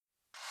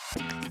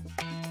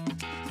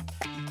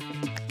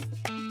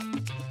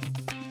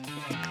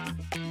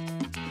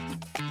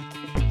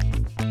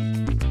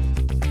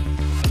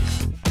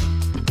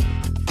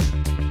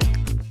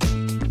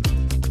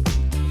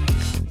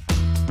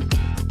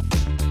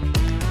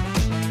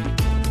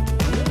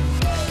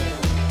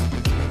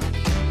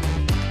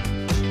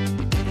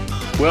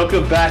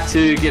Welcome back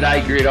to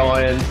G'day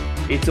Gridiron.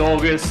 It's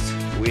August.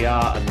 We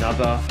are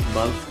another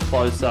month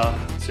closer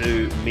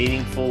to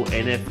meaningful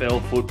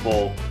NFL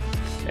football.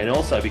 And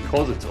also,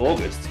 because it's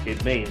August,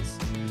 it means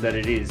that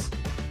it is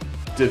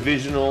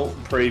Divisional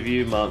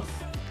Preview Month.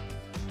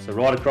 So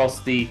right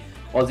across the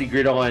Aussie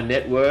Gridiron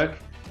Network,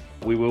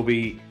 we will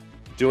be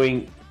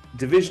doing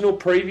divisional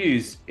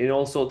previews in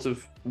all sorts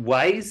of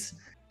ways.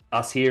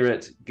 Us here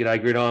at G'day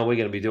Gridiron, we're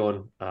going to be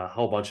doing a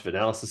whole bunch of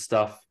analysis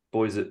stuff.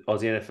 Boys at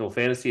Aussie NFL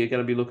Fantasy are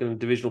going to be looking at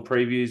divisional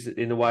previews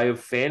in the way of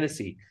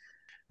fantasy.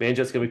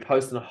 Manjot's going to be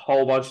posting a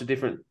whole bunch of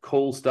different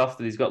cool stuff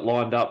that he's got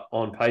lined up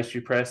on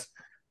Pastry Press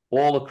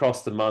all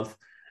across the month.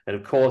 And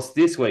of course,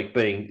 this week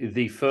being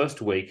the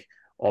first week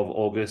of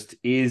August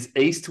is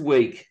East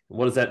Week.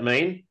 What does that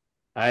mean?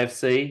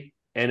 AFC,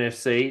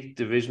 NFC,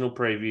 divisional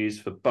previews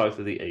for both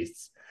of the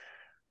Easts.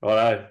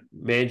 Righto,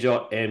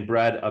 Manjot and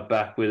Brad are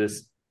back with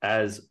us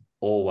as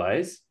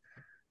always.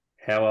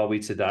 How are we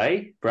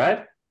today,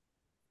 Brad?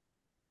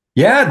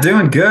 Yeah,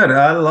 doing good.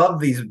 I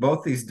love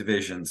both these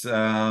divisions.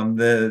 I love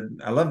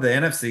the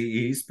NFC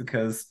East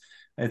because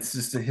it's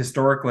just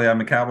historically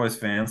I'm a Cowboys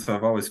fan, so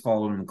I've always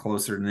followed them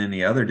closer than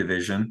any other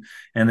division.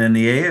 And then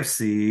the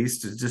AFC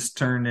East has just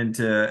turned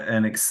into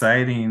an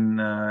exciting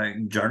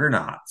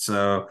juggernaut.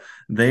 So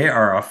they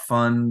are a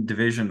fun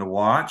division to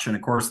watch, and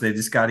of course they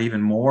just got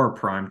even more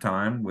prime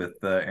time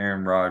with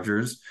Aaron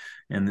Rodgers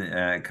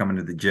and coming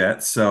to the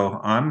Jets. So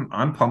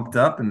I'm pumped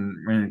up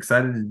and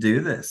excited to do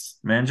this,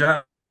 man.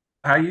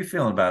 How are you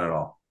feeling about it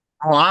all?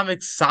 Oh, I'm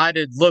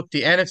excited. Look,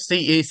 the NFC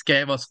East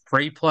gave us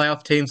three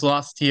playoff teams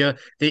last year.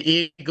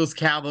 The Eagles,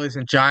 Cowboys,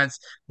 and Giants.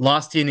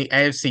 Last year in the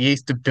AFC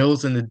East, the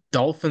Bills and the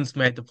Dolphins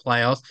made the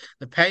playoffs.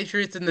 The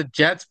Patriots and the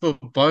Jets were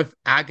both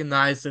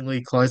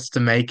agonizingly close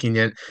to making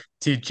it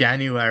to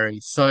January.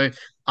 So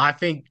I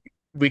think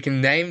we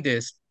can name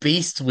this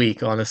Beast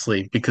Week,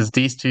 honestly, because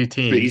these two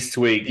teams. Beast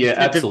Week, yeah,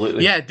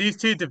 absolutely. These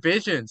two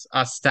divisions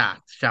are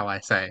stacked, shall I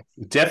say.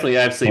 Definitely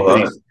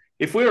AFC Beast.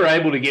 If we were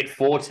able to get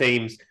four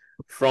teams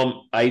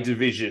from a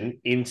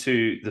division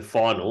into the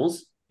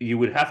finals, you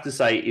would have to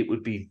say it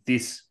would be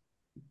this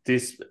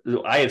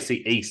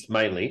AFC East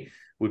mainly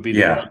would be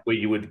the one where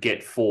you would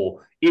get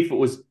four if it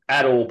was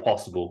at all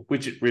possible,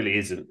 which it really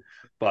isn't.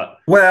 But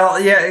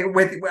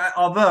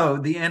although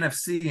the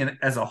NFC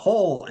as a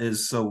whole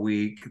is so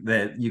weak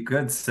that you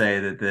could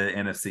say that the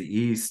NFC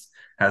East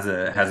has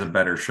a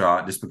better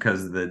shot just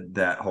because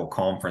that whole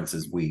conference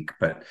is weak.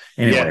 But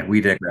anyway,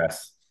 we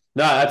digress.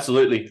 No,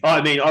 absolutely.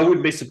 I mean, I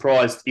wouldn't be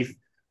surprised if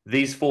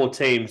these four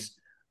teams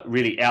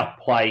really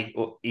outplay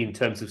in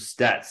terms of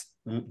stats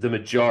the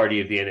majority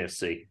of the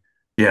NFC.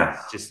 Yeah,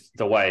 it's just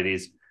the way it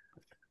is.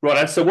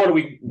 Right. So what are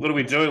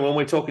we doing when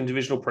we're talking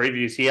divisional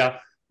previews here?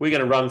 We're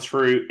going to run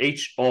through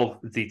each of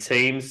the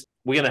teams.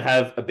 We're going to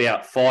have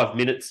about 5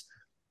 minutes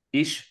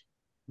ish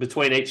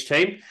between each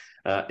team,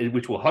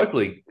 which will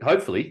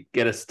hopefully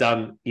get us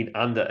done in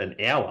under an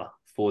hour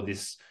for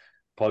this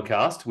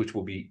podcast, which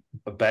will be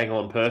bang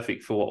on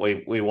perfect for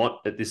what we want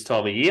at this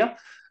time of year.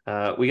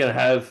 We're going to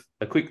have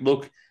a quick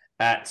look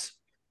at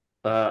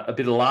a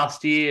bit of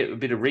last year, a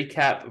bit of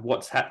recap of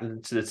what's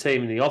happened to the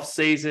team in the off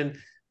season,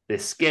 their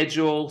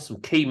schedule, some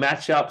key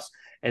matchups,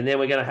 and then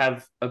we're going to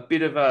have a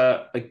bit of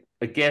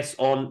a guess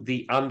on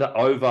the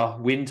under-over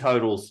win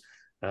totals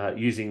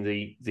using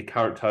the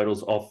current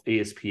totals of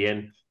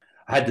ESPN.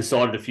 I had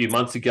decided a few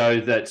months ago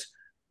that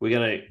we're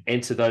going to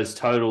enter those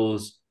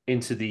totals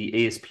into the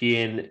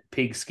ESPN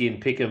Pigskin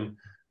Pick'em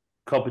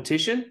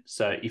competition.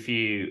 So if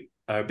you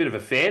are a bit of a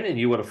fan and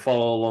you want to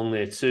follow along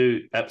there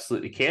too,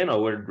 absolutely can. I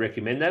would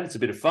recommend that. It's a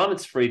bit of fun.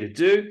 It's free to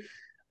do.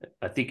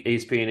 I think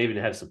ESPN even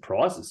have some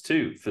prizes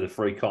too for the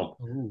free comp.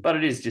 But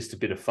it is just a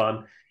bit of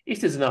fun.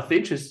 If there's enough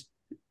interest,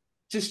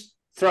 just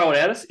throw it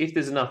at us. If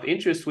there's enough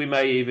interest, we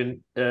may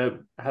even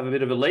have a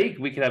bit of a league.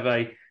 We could have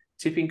a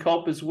tipping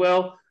comp as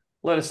well.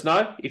 Let us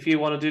know if you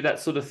want to do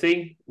that sort of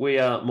thing. We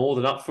are more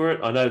than up for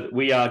it. I know that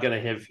we are going to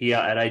have here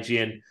at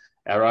AGN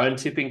our own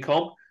tipping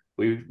comp.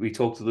 We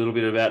talked a little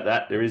bit about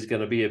that. There is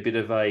going to be a bit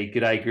of a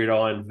G'day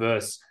Gridiron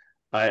versus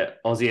Aussie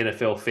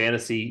NFL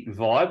fantasy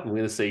vibe. We're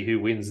going to see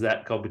who wins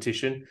that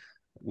competition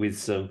with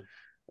some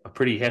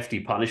pretty hefty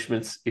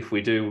punishments if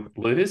we do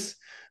lose.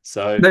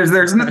 So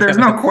there's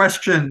no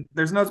question.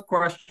 There's no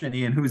question,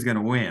 Ian, who's going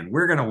to win.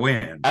 We're going to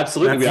win.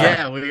 Absolutely,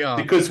 we are.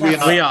 Because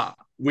we are.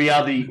 We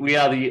are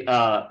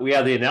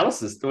the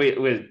analysis. We're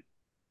the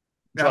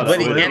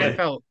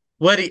NFL.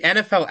 We're the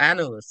NFL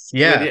analysts.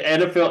 Yeah, we're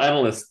the NFL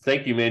analysts.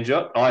 Thank you,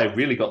 Manjot. I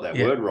really got that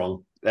word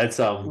wrong. That's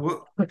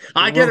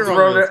I get it wrong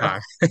all the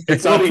time.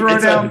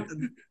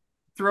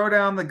 Throw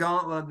down the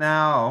gauntlet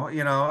now.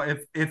 You know,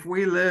 if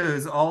we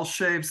lose, I'll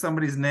shave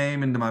somebody's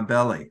name into my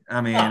belly.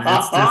 I mean,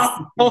 it's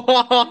just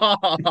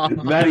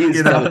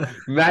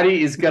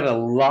Maddie is gonna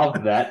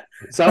love that.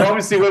 So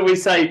obviously, when we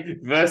say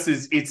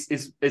versus, it's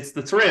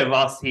the three of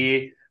us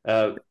here: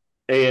 Ian,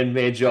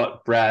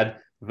 Manjot,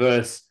 Brad,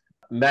 versus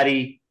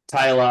Maddie,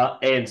 Taylor,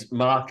 and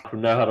Mark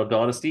from No Huddle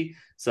Dynasty.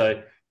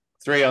 So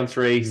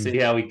 3-on-3, see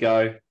how we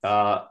go.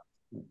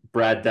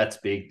 Brad, that's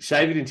big.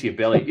 Shave it into your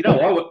belly. You know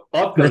what?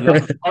 I've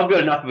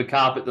got enough of a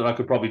carpet that I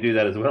could probably do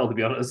that as well, to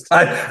be honest.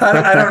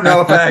 I don't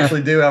know if I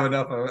actually do have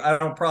enough of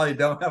it. Probably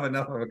don't have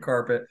enough of a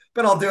carpet,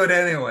 but I'll do it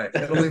anyway.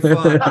 It'll be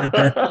fun.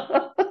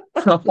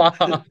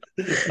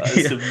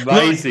 It's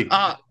amazing.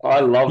 Look, I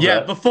love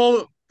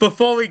that.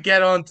 Before we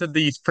get on to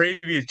these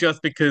previews,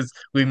 just because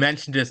we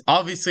mentioned this,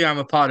 obviously I'm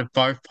a part of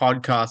both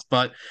podcasts,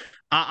 but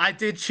I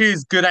did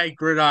choose Good A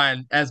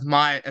Gridiron as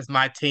my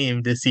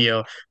team this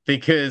year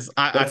because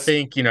I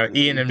think,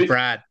 Ian and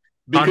Brad.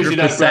 Because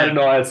 100%. Brad and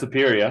I are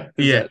superior.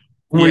 Yeah.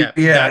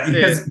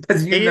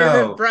 Because Ian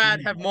and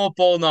Brad have more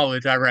ball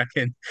knowledge, I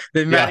reckon,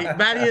 than Matty.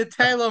 Matty and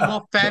Taylor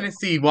more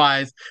fantasy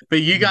wise, but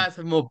you guys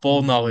have more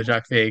ball knowledge, I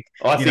think.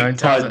 I hear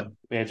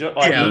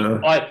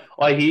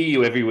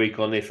you every week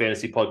on their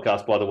fantasy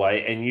podcast, by the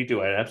way, and you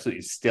do an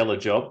absolutely stellar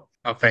job.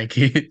 Oh, thank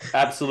you.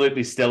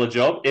 Absolutely stellar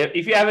job.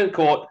 If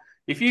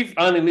you've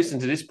only listened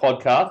to this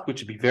podcast,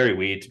 which would be very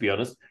weird, to be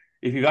honest,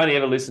 if you've only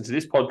ever listened to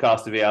this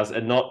podcast of ours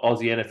and not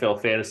Aussie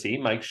NFL Fantasy,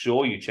 make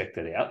sure you check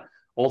that out.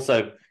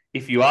 Also,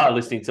 if you are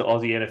listening to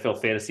Aussie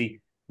NFL Fantasy,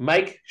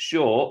 make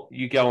sure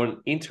you go and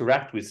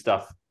interact with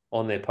stuff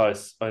on their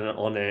posts,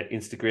 on their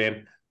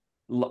Instagram.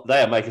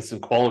 They are making some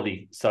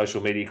quality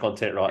social media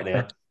content right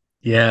now.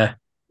 Yeah.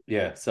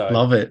 Yeah. So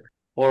love it.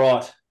 All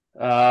right.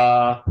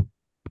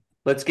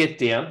 Let's get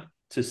down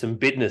to some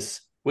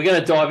business. We're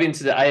going to dive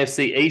into the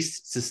AFC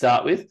East to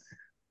start with.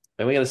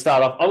 And I'm going to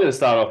start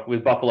off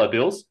with Buffalo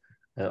Bills.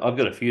 I've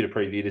got a few to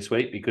preview this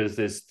week because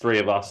there's 3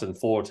 of us and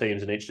 4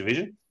 teams in each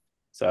division.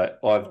 So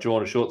I've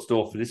drawn a short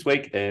store for this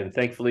week, and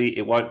thankfully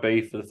it won't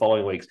be for the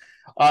following weeks.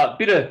 I've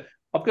got a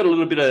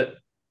little bit of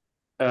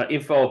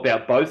info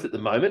about both at the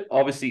moment.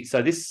 Obviously,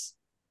 so this,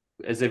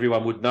 as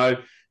everyone would know,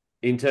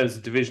 in terms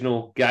of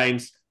divisional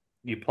games,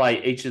 you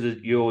play each of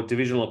your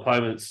divisional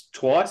opponents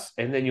twice,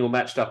 and then you're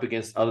matched up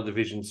against other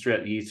divisions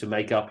throughout the year to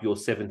make up your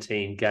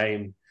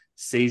 17-game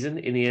season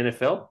in the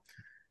NFL.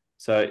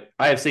 So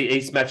AFC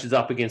East matches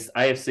up against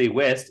AFC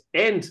West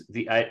and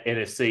the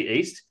NFC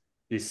East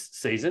this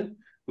season,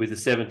 with the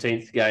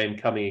 17th game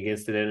coming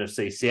against an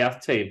NFC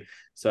South team.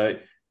 So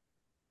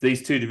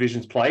these 2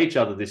 divisions play each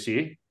other this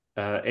year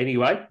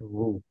anyway,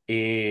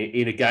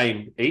 in a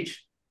game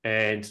each.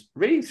 And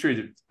reading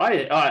through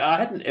I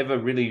hadn't ever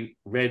really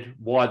read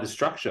why the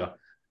structure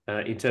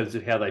in terms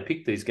of how they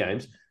pick these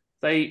games.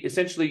 They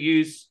essentially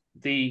use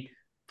the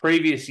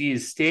previous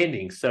year's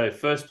standings. So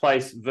first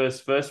place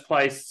versus first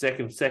place,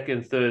 second,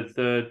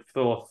 third,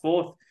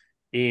 fourth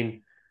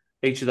in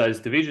each of those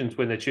divisions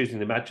when they're choosing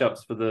the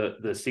matchups for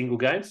the single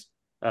games,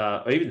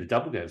 or even the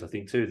double games, I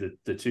think, too,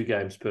 the 2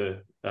 games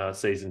per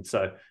season.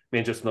 So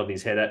Manjot's nodding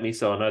his head at me,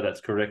 so I know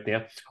that's correct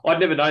now. I'd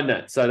never known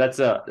that. So that's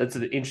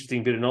an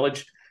interesting bit of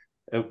knowledge.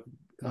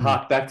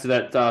 Hark back to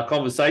that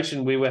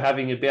conversation we were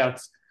having about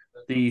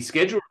the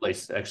schedule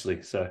release,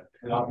 actually. So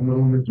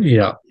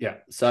yeah.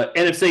 So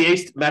NFC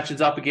East matches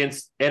up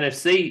against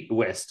NFC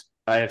West.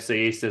 AFC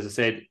East, as I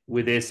said,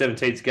 with their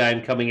 17th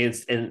game coming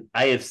against an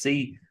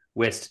AFC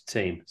West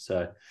team.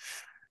 So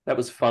that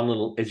was a fun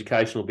little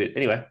educational bit.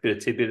 Anyway, bit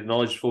of tidbit of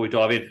knowledge before we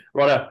dive in.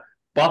 Righto,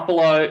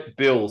 Buffalo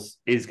Bills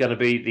is going to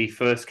be the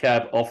first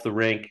cab off the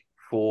rank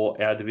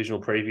for our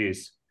divisional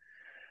previews.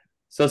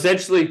 So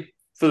essentially,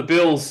 for the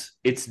Bills,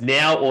 it's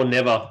now or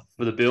never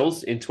for the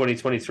Bills in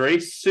 2023.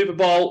 Super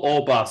Bowl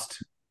or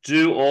bust.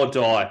 Do or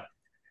die.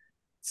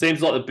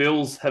 Seems like the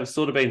Bills have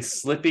sort of been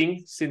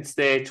slipping since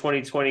their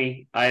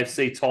 2020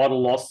 AFC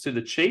title loss to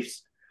the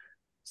Chiefs,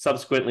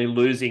 subsequently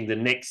losing the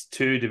next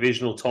 2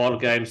 divisional title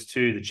games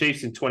to the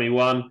Chiefs in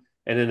 21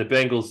 and then the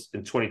Bengals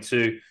in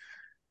 22.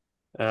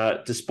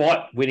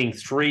 Despite winning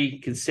 3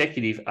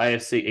 consecutive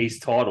AFC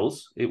East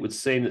titles, it would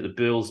seem that the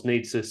Bills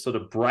need to sort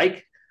of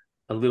break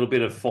a little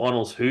bit of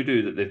finals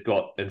hoodoo that they've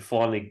got and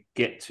finally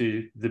get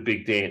to the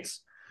big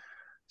dance.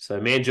 So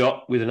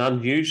Manjot, with an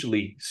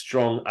unusually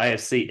strong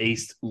AFC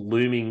East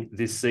looming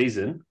this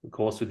season, of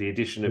course, with the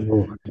addition of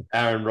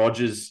Aaron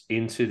Rodgers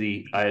into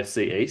the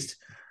AFC East,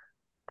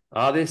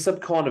 are there some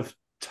kind of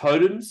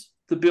totems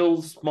the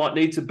Bills might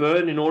need to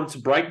burn in order to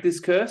break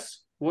this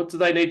curse? What do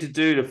they need to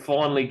do to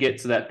finally get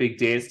to that big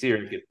dance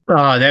here?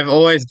 They've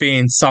always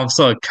been some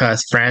sort of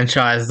cursed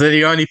franchise. They're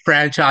the only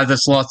franchise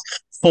that's lost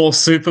 4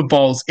 Super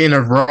Bowls in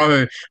a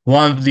row.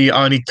 One of the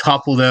only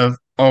couple that have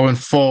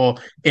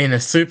 0-4 in a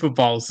Super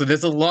Bowl. So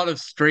there's a lot of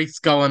streaks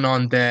going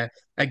on there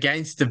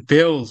against the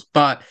Bills.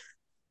 But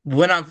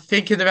when I'm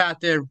thinking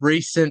about their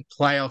recent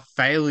playoff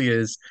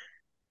failures,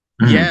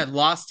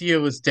 last year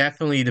was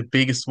definitely the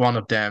biggest one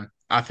of them.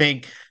 I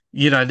think,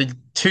 the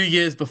 2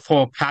 years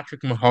before,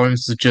 Patrick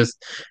Mahomes was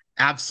just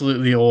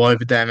absolutely all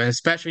over them, and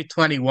especially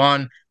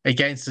 21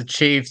 against the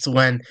Chiefs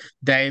when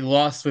they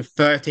lost with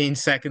 13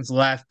 seconds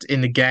left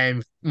in the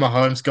game.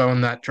 Mahomes go on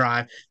that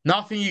drive.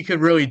 Nothing you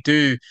could really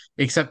do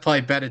except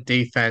play better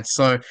defense.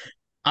 So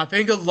I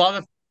think a lot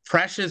of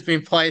pressure has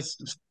been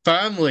placed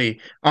firmly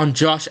on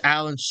Josh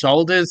Allen's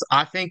shoulders.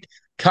 I think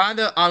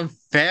kind of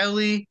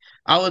unfairly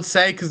I would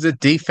say because the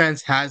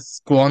defense has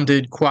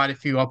squandered quite a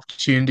few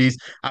opportunities.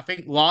 I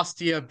think last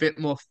year a bit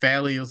more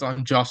fairly was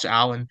on Josh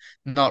Allen,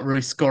 not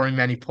really scoring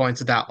many points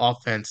with that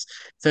offense.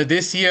 So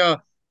this year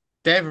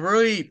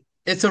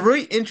it's a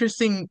really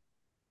interesting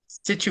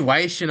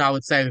situation, I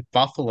would say, with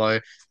Buffalo.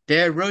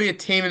 They're really a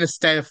team in a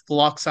state of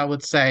flux, I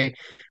would say.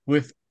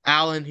 With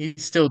Allen,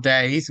 he's still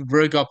there. He's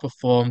really got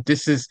performed.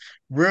 This is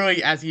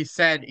really, as you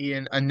said,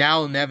 Ian, a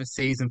now or never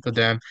season for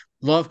them.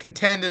 A lot of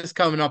contenders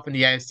coming up in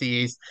the AFC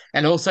East,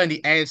 and also in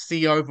the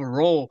AFC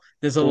overall,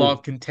 there's a lot Mm.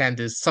 of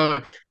contenders.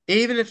 So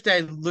even if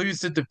they lose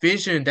the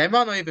division, they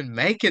might not even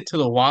make it to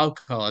the wild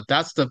card.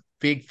 That's the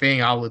big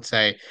thing I would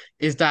say,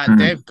 is that Mhm.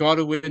 they've got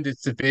to win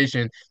this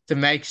division to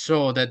make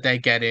sure that they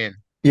get in.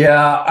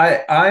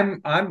 Yeah,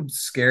 I'm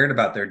scared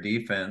about their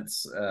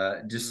defense,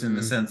 just in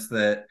the Mm, sense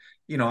that,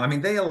 I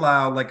mean, they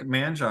allowed, like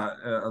Manjot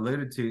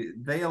alluded to,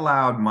 they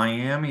allowed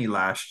Miami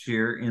last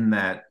year in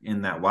that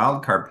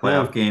wild card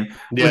playoff Mm. game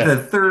with Yeah.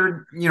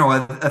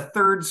 a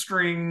third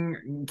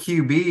string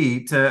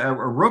QB, to a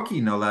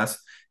rookie no less,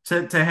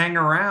 to hang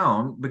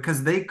around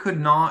because they could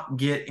not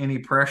get any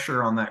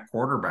pressure on that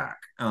quarterback.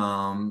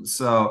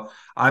 So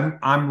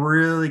I'm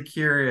really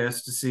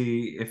curious to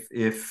see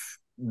if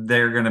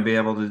they're going to be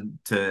able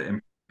to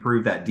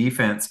improve that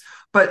defense.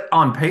 But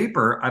on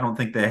paper, I don't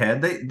think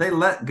they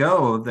let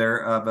go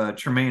of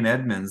Tremaine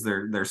Edmonds,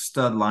 their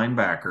stud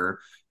linebacker,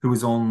 who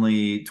was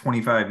only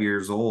 25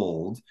 years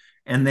old,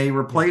 and they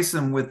replace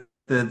him with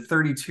the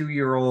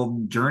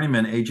 32-year-old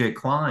journeyman AJ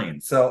Klein.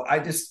 So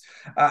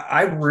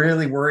I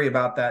really worry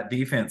about that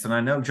defense, and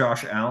I know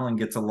Josh Allen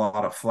gets a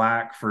lot of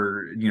flack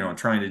for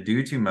trying to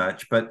do too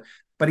much, but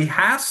he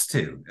has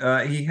to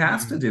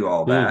mm, do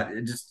all Mm. that.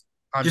 It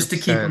just to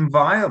keep 100%. them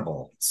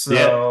viable.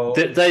 Yeah, So,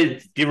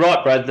 you're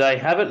right, Brad. They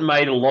haven't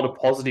made a lot of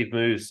positive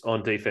moves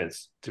on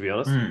defense, to be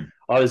honest. mm,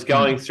 I was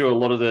going mm, through a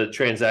lot of the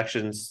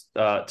transactions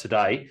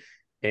today,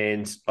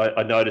 and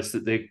I noticed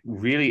that there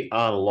really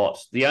aren't a lot.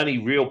 The only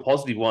real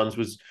positive ones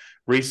was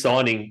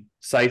re-signing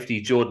safety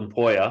Jordan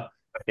Poyer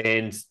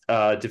and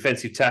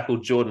defensive tackle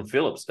Jordan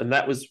Phillips, and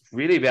that was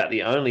really about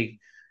the only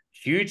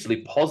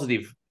hugely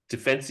positive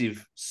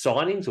defensive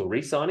signings or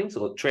re-signings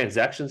or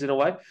transactions in a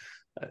way.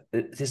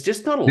 There's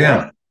just not a lot.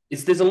 yeah,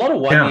 There's a lot of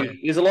one yeah. year.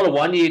 There's a lot of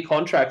 1 year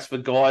contracts for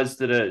guys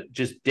that are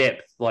just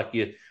depth, like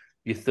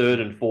your third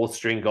and fourth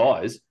string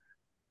guys.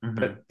 Hmm.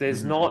 But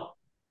there's Hmm. not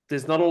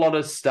a lot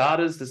of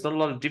starters. There's not a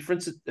lot of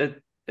difference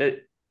at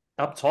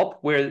up top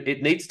where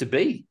it needs to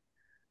be.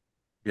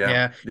 Yeah,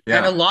 Yeah.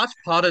 And a yeah. large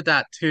part of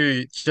that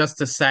too, just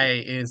to say,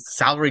 is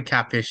salary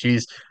cap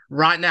issues.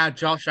 Right now,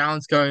 Josh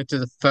Allen's going to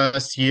the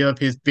first year of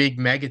his big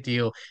mega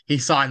deal he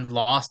signed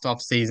last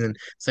offseason.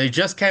 So he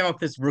just came up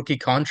his rookie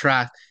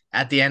contract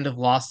at the end of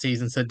last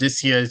season. So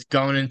this year is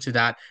going into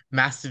that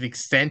massive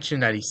extension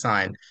that he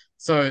signed.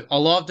 So a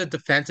lot of the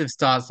defensive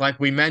stars, like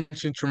we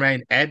mentioned,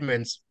 Tremaine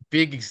Edmonds,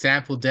 big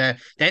example there.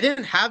 They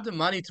didn't have the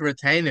money to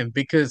retain him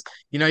because,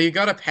 you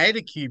got to pay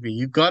the QB.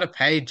 You've got to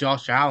pay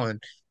Josh Allen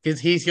because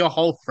he's your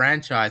whole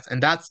franchise.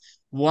 And that's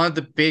one of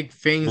the big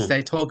things Mm.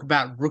 they talk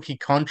about rookie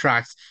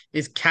contracts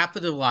is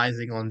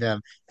capitalizing on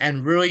them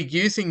and really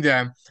using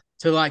them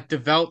to like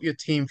develop your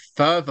team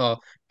further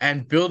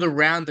and build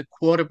around the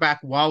quarterback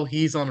while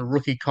he's on a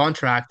rookie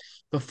contract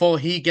before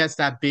he gets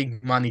that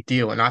big money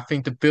deal. And I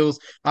think the Bills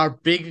are a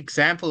big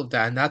example of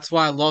that. And that's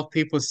why a lot of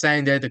people are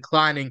saying they're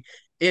declining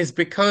is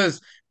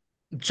because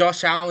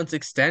Josh Allen's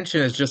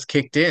extension has just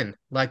kicked in.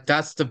 Like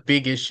that's the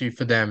big issue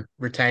for them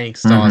retaining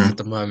stars at Hmm.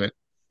 the moment.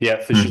 Yeah,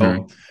 for Hmm.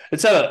 sure.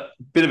 Let's have a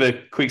bit of a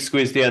quick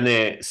squeeze down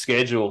their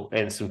schedule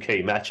and some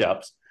key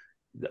matchups.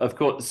 Of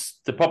course,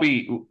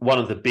 probably one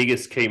of the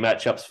biggest key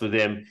matchups for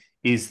them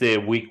is their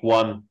week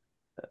 1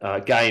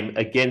 game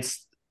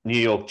against New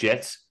York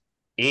Jets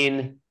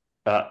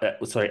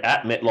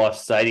at MetLife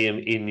Stadium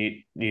in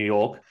New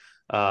York,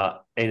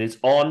 and it's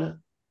on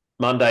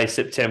Monday,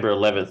 September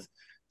 11th.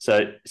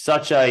 So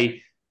such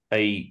a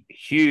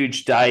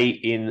huge day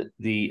in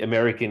the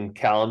American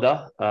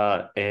calendar,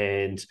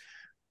 and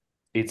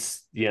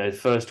it's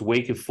first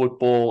week of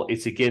football.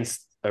 It's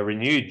against a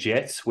renewed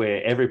Jets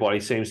where everybody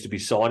seems to be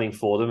signing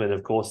for them, and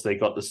of course they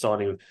got the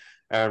signing of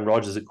Aaron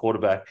Rodgers at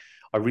quarterback.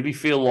 I really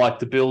feel like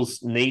the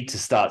Bills need to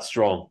start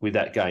strong with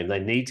that game. They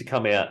need to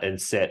come out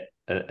and set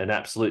an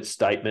absolute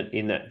statement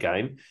in that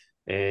game,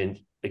 and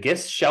I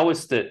guess show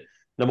us that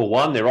number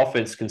one, their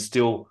offense can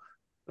still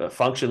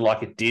function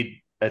like it did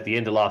at the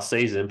end of last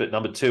season, but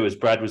number two, as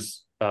Brad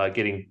was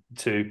getting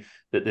to,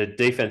 that the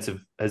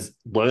defensive has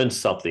learned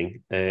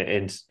something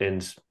and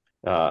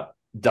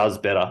does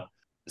better.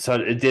 So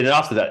then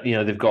after that,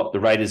 they've got the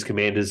Raiders,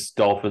 Commanders,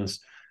 Dolphins.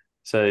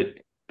 So,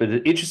 but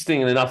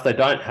interestingly enough, they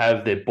don't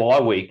have their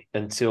bye week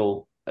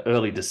until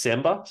early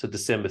December. So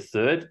December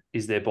 3rd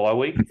is their bye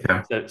week.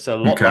 Okay. So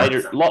Okay.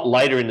 a lot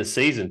later in the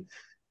season.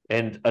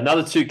 And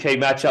another two key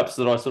matchups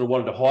that I sort of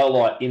wanted to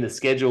highlight in the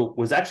schedule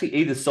was actually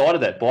either side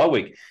of that bye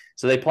week.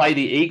 So they play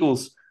the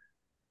Eagles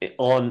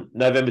on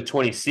November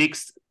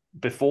 26th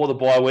before the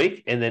bye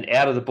week, and then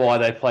out of the bye,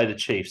 they play the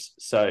Chiefs.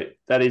 So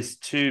that is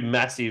two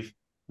massive,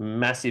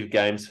 massive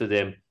games for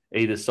them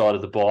either side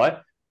of the bye.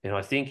 and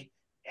I think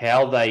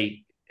how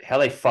they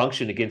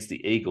function against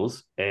the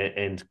Eagles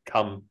and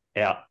come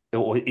out,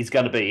 or is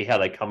going to be how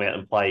they come out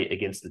and play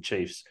against the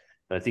Chiefs.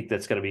 And I think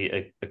that's going to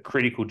be a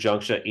critical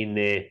juncture in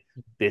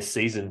their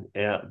season,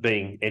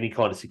 being any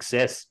kind of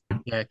success.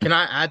 Yeah, can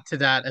I add to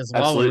that as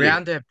well? Absolutely.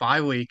 Around their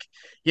bye week.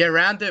 Yeah,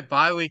 around their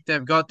bye week,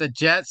 they've got the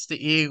Jets, the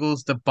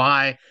Eagles, the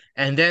bye,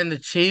 and then the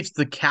Chiefs,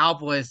 the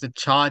Cowboys, the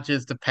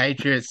Chargers, the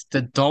Patriots,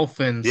 the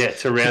Dolphins Yeah, to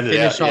to round it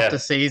finish out. off Yeah. the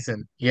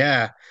season.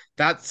 Yeah.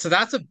 That's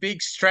a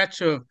big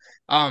stretch of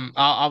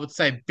I would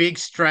say big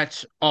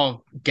stretch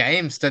of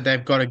games that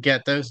they've got to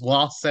get. Those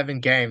last 7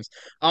 games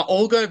are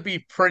all going to be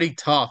pretty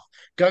tough.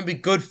 Going to be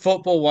good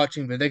football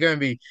watching, but they're going to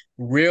be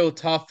real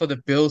tough for the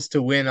Bills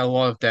to win a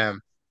lot of them.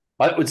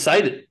 I would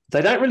say that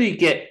they don't really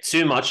get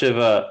too much of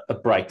a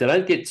break. They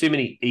don't get too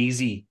many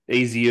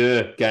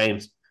easier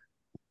games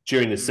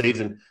during the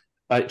season.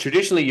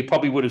 Traditionally, you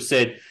probably would have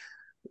said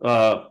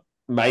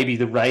maybe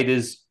the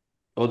Raiders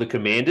or the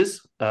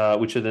Commanders,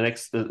 which are the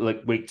next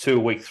like week 2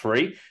 or week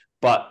 3.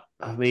 But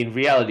I mean,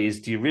 reality is,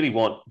 do you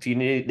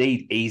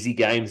need easy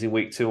games in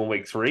week 2 and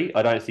week 3?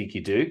 I don't think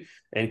you do.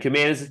 And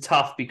Commanders are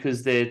tough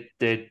because their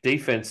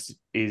defense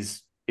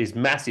is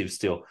massive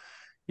still.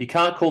 You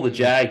can't call the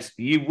Jags.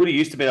 You would have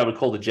used to be able to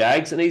call the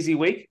Jags an easy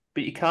week,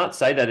 but you can't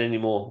say that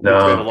anymore with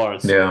Trevor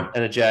Lawrence and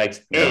the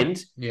Jags.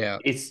 And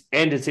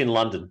it's in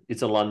London.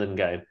 It's a London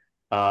game.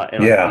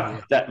 And I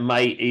think that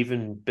may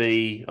even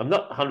be, I'm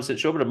not 100%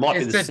 sure, but it might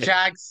be the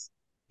Jags.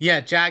 Yeah,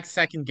 Jags'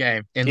 second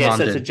game in London.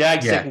 So it's a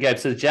Jags second game.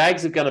 So the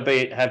Jags are going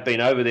to have been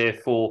over there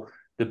for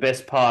the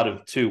best part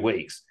of 2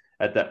 weeks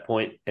at that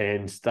point,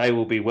 and they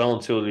will be well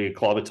until they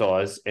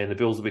acclimatise, and the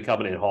Bills will be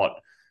coming in hot,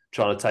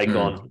 trying to take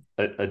on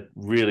a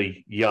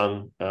really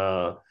young,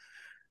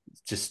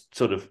 just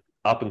sort of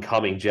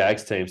up-and-coming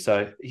Jags team.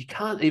 So you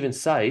can't even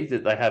say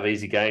that they have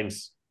easy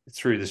games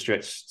through the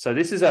stretch. So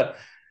this is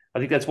I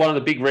think that's one of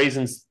the big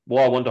reasons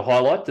why I wanted to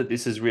highlight that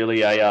this is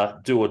really a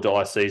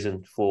do-or-die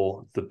season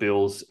for the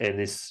Bills and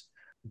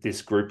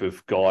this group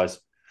of guys.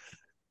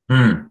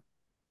 All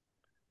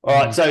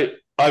right, so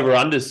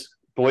over-unders,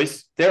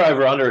 boys. Their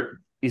over-under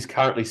is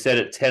currently set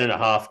at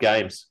 10.5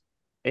 games.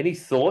 Any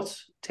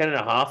thoughts?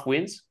 10.5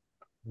 wins?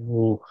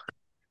 Ooh.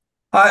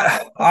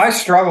 I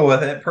struggle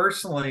with it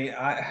personally.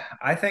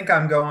 I think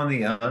I'm going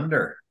the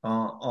under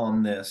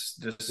on this,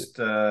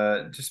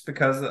 just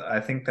because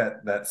I think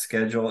that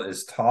schedule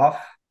is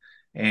tough,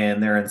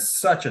 and they're in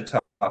such a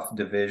tough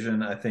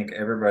division. I think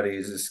everybody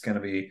is just going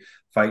to be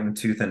fighting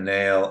tooth and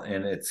nail,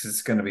 and it's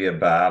just going to be a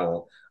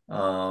battle.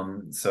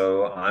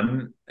 So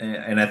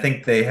I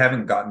think they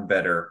haven't gotten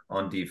better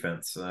on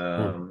defense.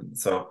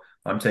 So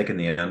I'm taking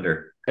the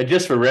under. And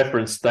just for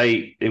reference,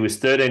 it was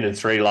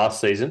 13-3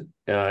 last season,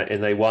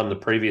 and they won the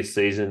previous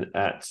season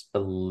at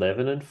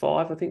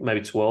 11-5, I think, maybe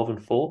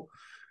 12-4.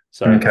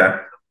 So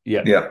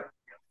yeah.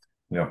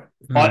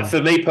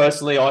 For me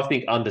personally, I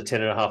think under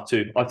 10.5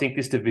 too. I think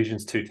this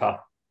division's too tough.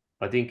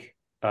 I think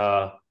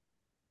I'm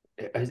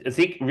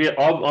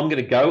going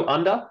to go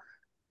under,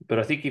 but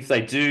I think if they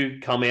do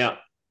come out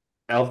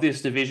of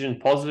this division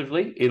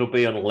positively, it'll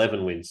be on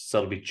 11 wins, so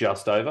it'll be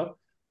just over.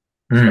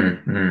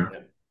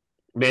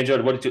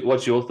 Manjot,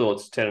 what's your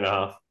thoughts?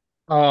 10.5.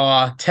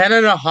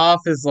 10.5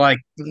 is like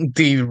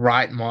the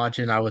right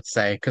margin, I would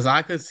say, because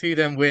I could see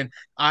them win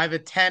either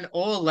 10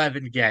 or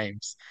 11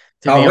 games.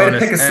 Way to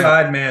pick a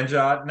side,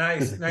 Manjot.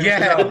 Nice. No,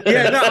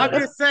 I'm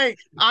just saying.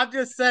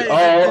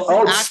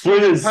 Old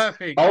splitters,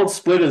 perfect. Old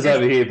splitters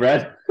over here,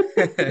 Brad.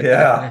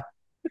 Yeah.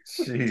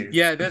 Jeez.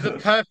 Yeah, there's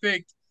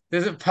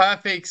a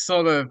perfect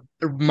sort of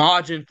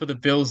margin for the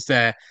Bills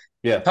there.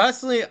 Yeah.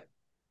 Personally,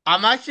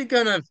 I'm actually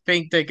gonna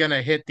think they're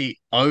gonna hit the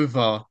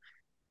over,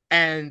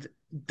 and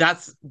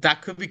that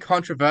could be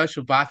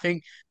controversial, but I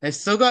think they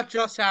still got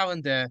Josh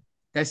Allen there.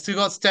 They still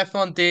got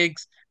Stephon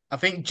Diggs. I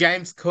think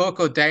James Cook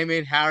or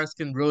Damian Harris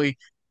can really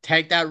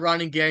take that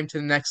running game to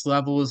the next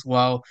level as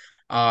well.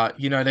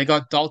 They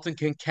got Dalton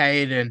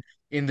Kincaid and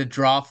in the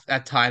draft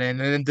at tight end,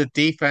 and then the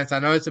defense. I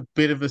know it's a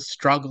bit of a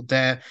struggle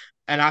there.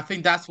 And I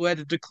think that's where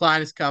the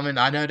decline is coming.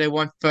 I know they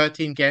won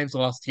 13 games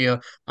last year.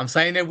 I'm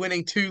saying they're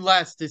winning 2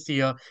 less this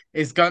year.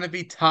 It's going to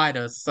be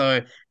tighter.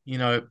 So,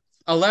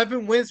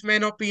 11 wins may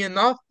not be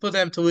enough for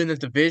them to win the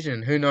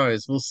division. Who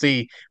knows? We'll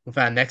see with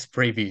our next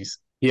previews.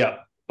 Yeah.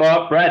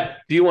 All right, Brad,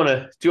 do you want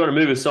to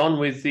move us on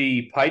with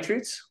the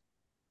Patriots?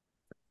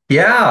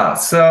 Yeah.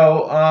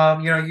 So,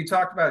 you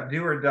talked about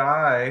do or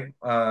die.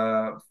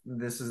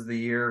 This is the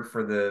year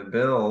for the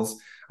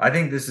Bills. I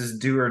think this is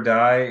do or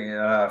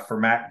die for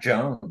Mac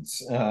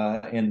Jones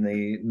in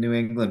the New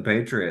England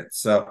Patriots.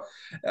 So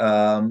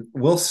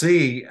we'll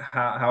see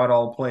how it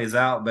all plays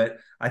out. But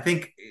I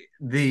think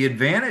the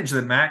advantage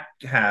that Mac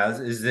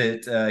has is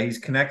that he's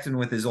connecting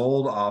with his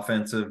old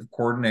offensive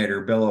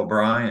coordinator, Bill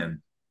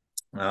O'Brien.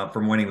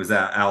 From when he was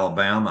at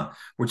Alabama,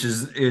 which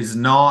is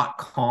not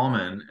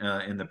common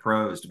in the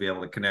pros to be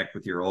able to connect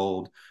with your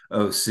old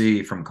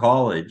OC from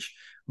college.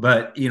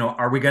 But,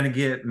 are we going to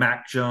get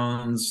Mac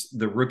Jones,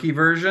 the rookie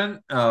version,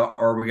 or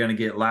are we going to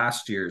get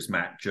last year's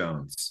Mac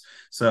Jones?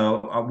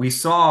 So we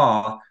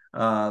saw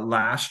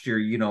last year,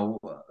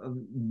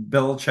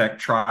 Belichick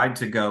tried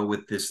to go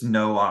with this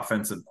no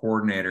offensive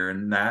coordinator,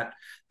 and that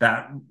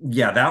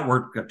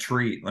worked a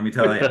treat, let me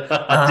tell you.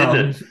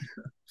 Didn't it?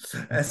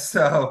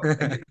 So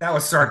that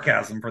was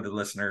sarcasm for the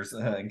listeners,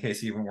 in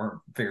case you even weren't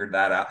figured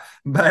that out.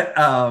 But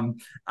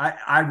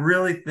I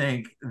really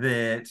think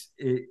that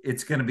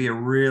it's going to be a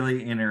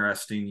really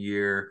interesting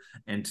year,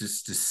 and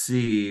just to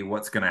see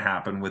what's going to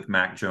happen with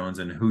Mac Jones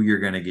and who you're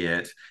going to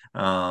get.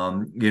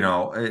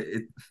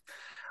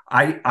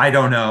 I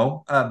don't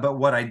know, but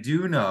what I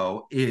do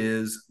know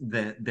is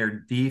that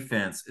their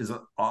defense is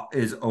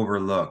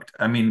overlooked.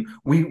 I mean,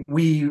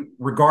 we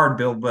regard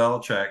Bill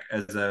Belichick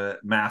as a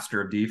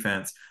master of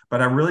defense,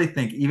 but I really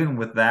think even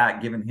with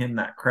that, giving him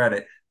that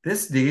credit,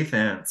 this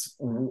defense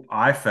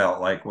I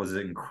felt like was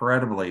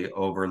incredibly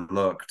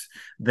overlooked.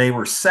 They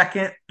were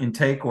second in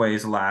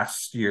takeaways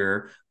last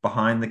year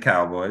behind the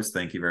Cowboys.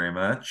 Thank you very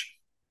much.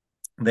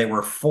 They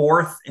were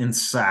fourth in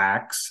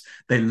sacks.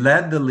 They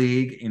led the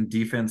league in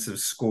defensive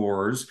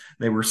scores.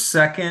 They were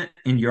second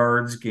in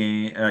yards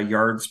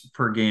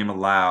per game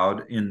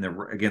allowed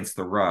against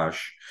the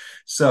rush.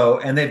 So,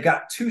 and they've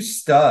got two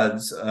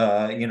studs,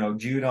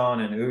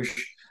 Judon and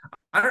Ush.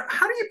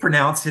 How do you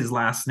pronounce his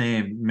last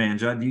name,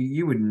 Manjot?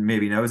 You would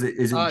maybe know. Is it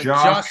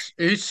Josh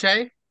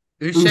Uche?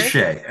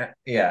 Uche.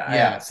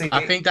 Yeah. See,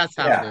 I think that's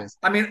how it is.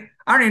 I mean,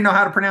 I don't even know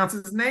how to pronounce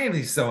his name.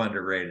 He's so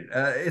underrated.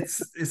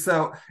 It's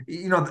so,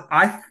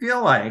 I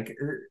feel like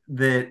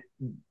that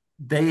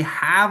they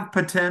have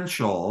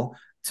potential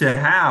to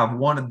have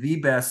one of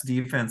the best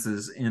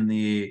defenses in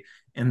the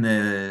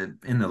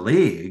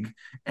league,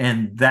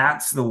 and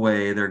that's the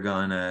way they're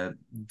gonna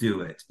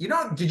do it.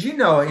 Did you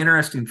know,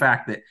 interesting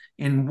fact, that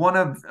in one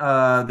of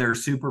their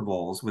Super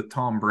Bowls with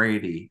Tom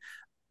Brady,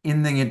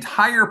 in the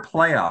entire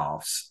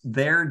playoffs,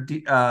 their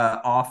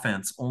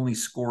offense only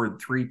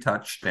scored 3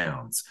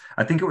 touchdowns.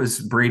 I think it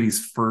was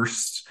Brady's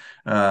first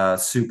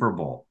Super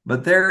Bowl,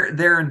 but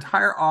their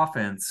entire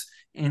offense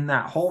in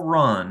that whole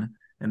run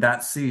and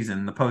that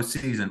season, the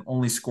postseason,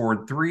 only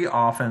scored 3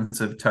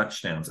 offensive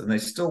touchdowns, and they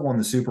still won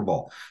the Super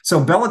Bowl.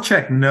 So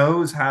Belichick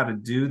knows how to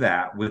do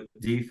that with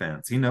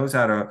defense. He knows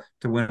how to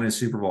win a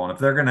Super Bowl, and if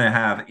they're going to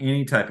have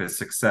any type of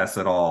success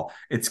at all,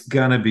 it's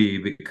going to be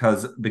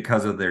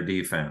because of their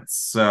defense.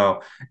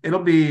 So it'll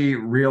be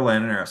real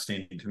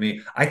interesting to me.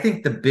 I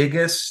think the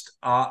biggest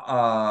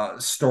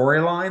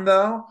storyline,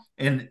 though,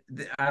 and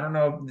I don't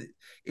know,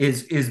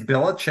 is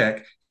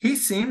Belichick. He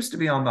seems to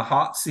be on the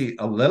hot seat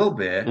a little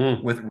bit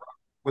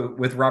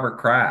with Robert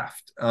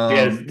Kraft.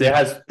 There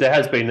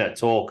has been that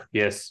talk.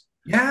 Yes.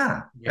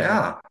 Yeah.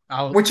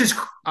 Which is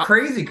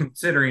crazy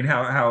considering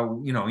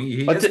how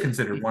he is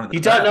considered one of the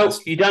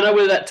best. You don't know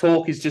whether that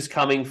talk is just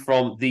coming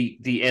from the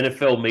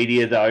NFL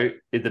media, though,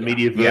 the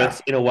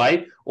mediaverse in a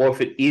way, or if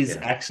it is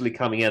actually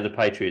coming out of the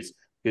Patriots,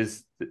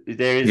 because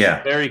there is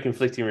very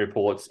conflicting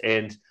reports,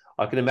 and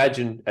I can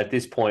imagine at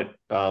this point,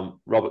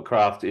 Robert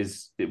Kraft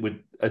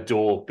would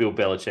adore Bill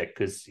Belichick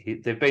because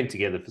they've been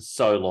together for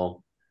so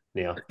long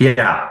now.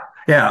 Yeah,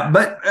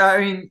 but I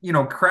mean,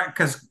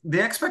 because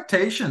the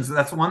expectations,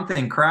 that's one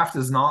thing. Kraft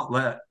does not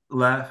let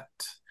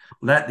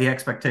the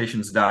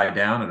expectations die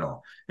down at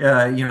all.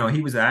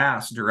 He was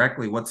asked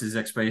directly what's his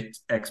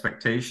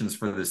expectations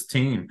for this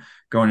team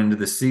going into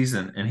the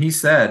season, and he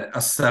said a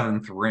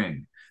 7th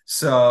ring.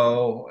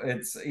 So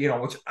it's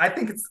which I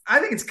think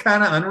it's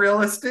kind of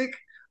unrealistic,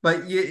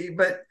 but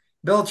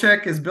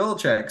Belichick is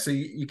Belichick, so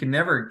you can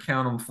never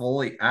count him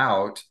fully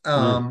out.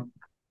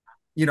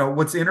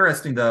 What's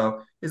interesting,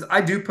 though, is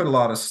I do put a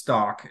lot of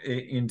stock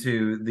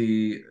into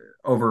the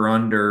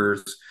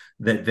over-unders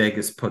that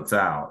Vegas puts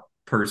out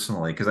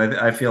personally, because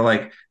I feel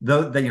like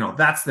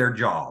that's their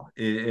job.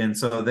 And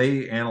so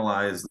they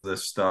analyze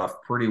this stuff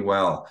pretty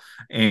well.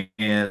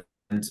 And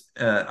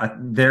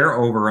their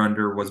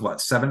over-under was what,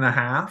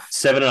 7.5?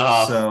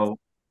 7.5. So,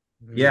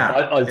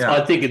 yeah.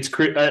 I think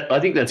I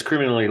think that's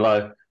criminally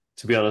low,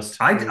 to be honest.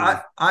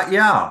 I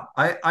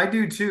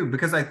do too,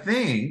 because I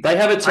think they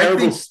have a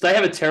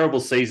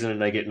terrible season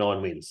and they get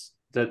 9 wins.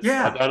 I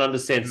don't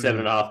understand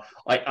 7.5.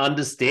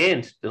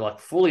 I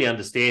fully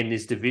understand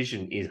this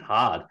division is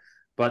hard,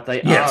 but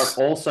they are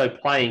also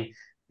playing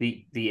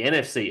the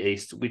NFC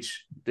East,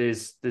 which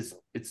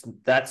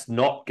that's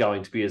not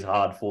going to be as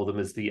hard for them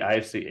as the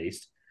AFC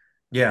East.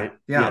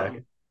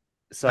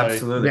 So,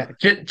 absolutely.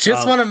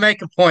 Just want to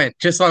make a point.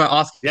 Just want to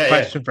ask a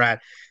question, Brad.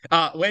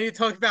 When you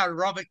talk about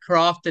Robert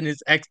Kraft and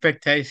his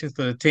expectations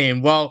for the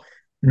team, well,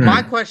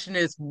 my question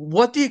is,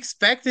 what do you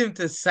expect him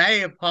to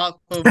say apart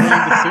from winning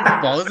the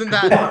Super Bowl? Isn't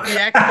that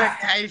the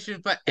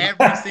expectation for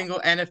every single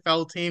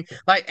NFL team?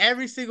 Like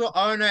every single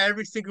owner,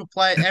 every single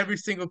player, every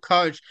single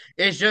coach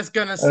is just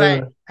gonna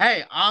say,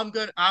 "Hey, I'm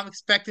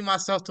expecting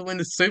myself to win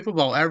the Super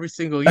Bowl every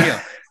single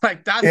year."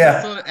 Like that's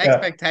the sort of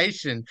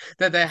expectation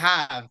that they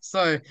have.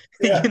 So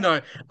I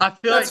feel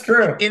that's like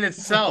true. in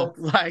itself,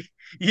 like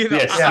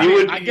yes,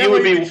 I get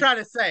what you're trying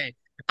to say.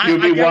 You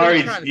would be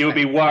worried. You would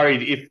be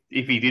worried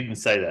if he didn't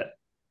say that.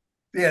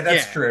 Yeah,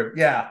 that's Yeah. true.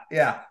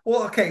 Yeah.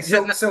 Well, okay.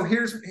 So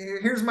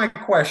here's my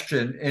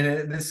question,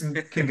 and this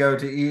can go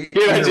to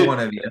either one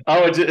of you.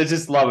 I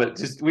just love it.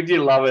 Just would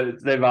you love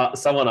it?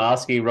 Someone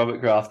asking Robert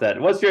Kraft that.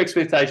 What's your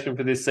expectation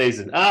for this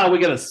season? We're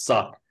gonna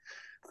suck.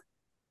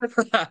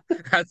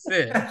 That's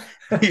it.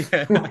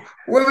 Yeah.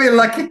 We'll be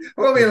lucky.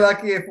 We'll be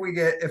lucky if we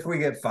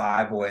get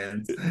 5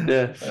 wins.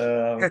 Yeah.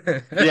 Yeah.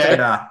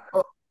 Yeah.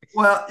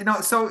 Well,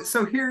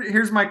 so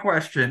here's my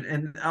question,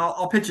 and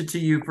I'll pitch it to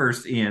you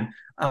first, Ian.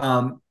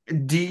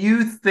 Do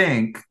you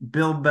think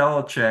Bill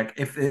Belichick,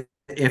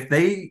 if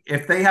they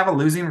have a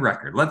losing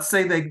record, let's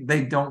say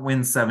they don't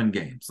win 7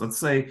 games, let's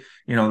say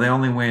they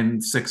only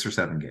win 6 or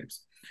 7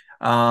 games,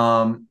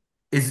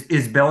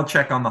 is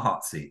Belichick on the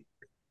hot seat?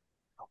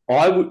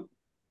 A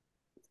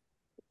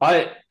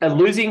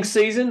losing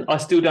season, I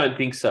still don't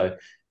think so.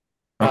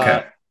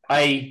 Okay.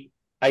 A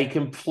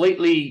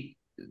completely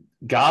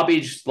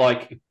garbage,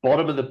 like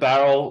bottom of the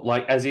barrel,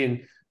 like as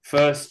in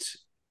first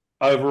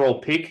overall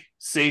pick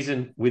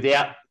season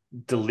without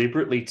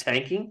deliberately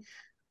tanking,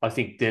 I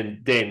think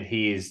then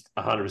he is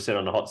 100%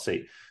 on the hot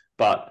seat.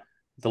 But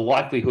the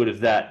likelihood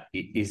of that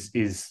is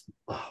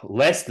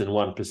less than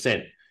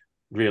 1%,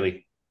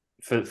 really,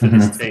 for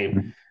this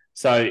team.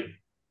 So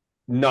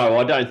no,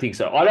 I don't think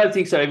so. I don't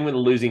think so even with a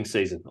losing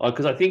season,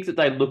 because I think that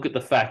they look at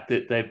the fact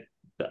that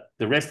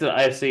the rest of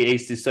the AFC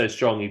East is so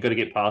strong. You've got to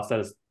get past that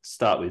to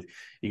start with.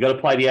 You've got to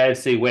play the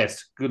AFC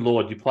West. Good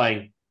Lord, you're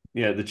playing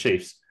the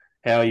Chiefs.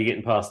 How are you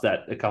getting past that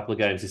a couple of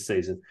games this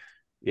season?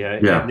 Yeah.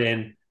 And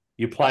then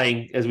you're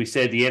playing, as we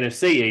said, the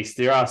NFC East.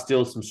 There are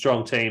still some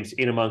strong teams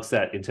in amongst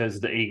that in terms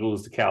of the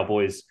Eagles, the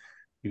Cowboys.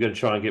 You've got to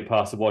try and get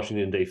past the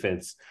Washington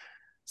defense.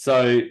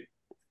 So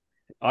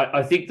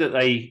I think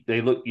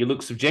that you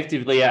look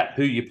subjectively at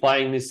who you're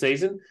playing this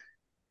season.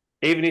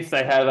 Even if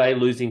they have a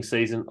losing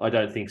season, I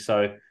don't think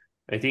so.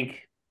 I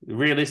think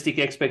realistic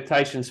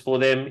expectations for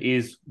them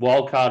is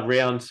wildcard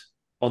round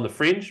on the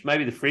fringe,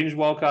 maybe the fringe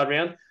wildcard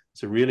round.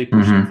 So really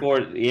pushing for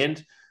it at the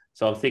end.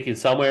 So I'm thinking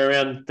somewhere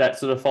around that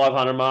sort of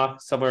 500 mark,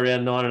 somewhere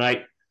around 9 and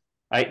 8,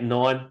 8 and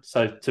 9.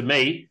 So to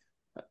me,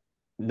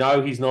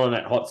 no, he's not on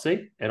that hot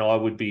seat, and I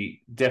would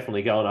be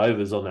definitely going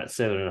overs on that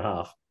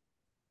 7.5.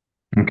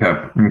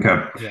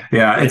 Okay.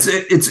 Yeah. It's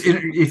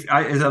if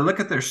as I look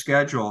at their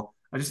schedule,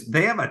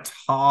 they have a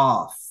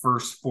tough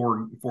first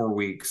four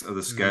weeks of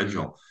the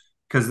schedule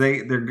because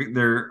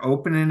they're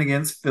opening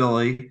against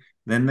Philly,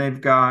 then they've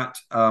got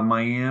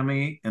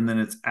Miami, and then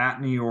it's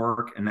at New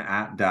York and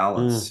at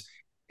Dallas.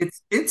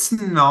 It's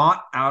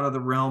not out of the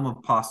realm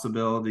of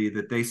possibility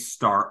that they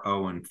start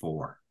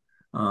 0-4.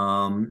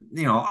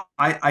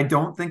 I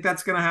don't think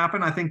that's going to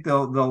happen. I think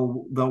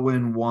they'll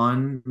win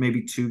 1,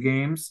 maybe 2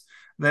 games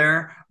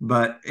there,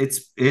 but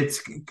it's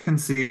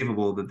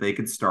conceivable that they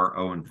could start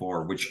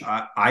 0-4, which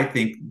I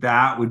think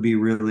that would be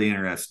really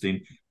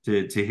interesting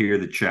to hear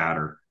the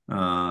chatter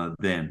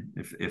then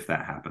if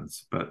that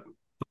happens. But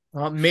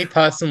me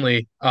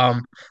personally, I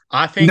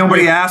think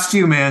nobody asked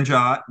you,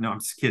 Manjot. No, I'm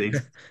just kidding.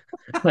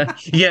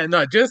 Yeah,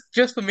 no,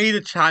 just for me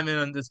to chime in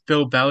on this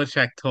Bill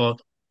Belichick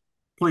talk.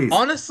 Please.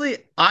 Honestly,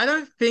 I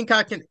don't think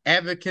I can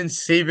ever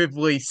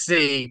conceivably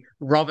see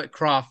Robert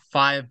Kraft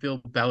fire Bill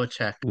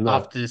Belichick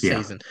after this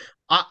season.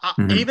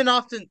 Even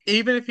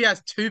if he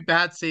has 2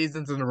 bad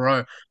seasons in a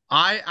row,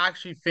 I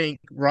actually think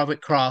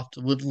Robert Kraft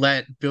would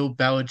let Bill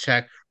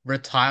Belichick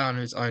retire on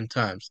his own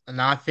terms.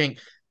 And I think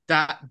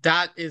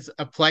that is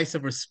a place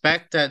of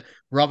respect that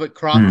Robert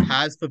Kraft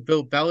has for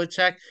Bill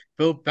Belichick.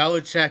 Bill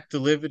Belichick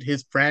delivered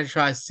his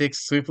franchise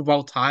 6 Super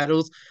Bowl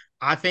titles.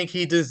 I think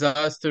he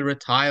deserves to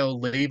retire or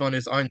leave on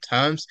his own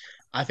terms.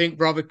 I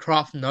think Robert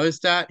Kraft knows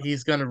that.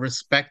 He's going to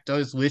respect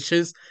those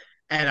wishes.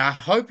 And I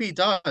hope he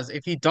does.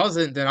 If he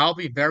doesn't, then I'll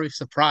be very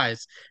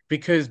surprised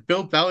because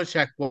Bill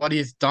Belichick, what he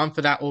has done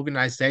for that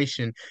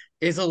organization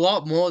is a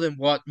lot more than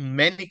what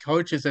many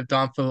coaches have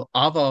done for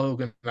other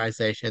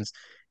organizations.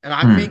 And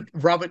I think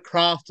Robert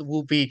Kraft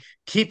will be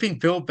keeping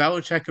Bill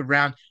Belichick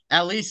around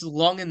at least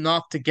long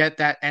enough to get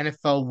that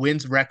NFL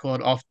wins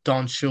record off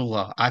Don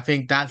Shula. I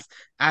think that's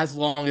as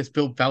long as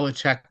Bill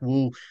Belichick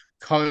will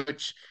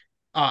coach,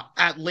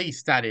 at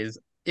least that is,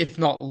 if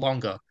not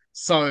longer.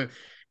 So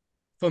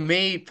for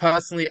me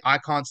personally, I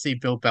can't see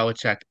Bill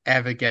Belichick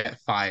ever get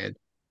fired.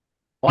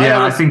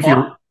 I think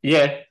you're.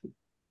 Yeah.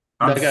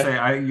 I'm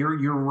saying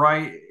you're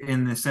right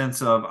in the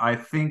sense of I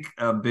think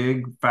a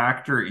big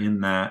factor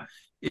in that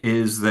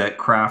is that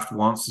Kraft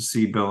wants to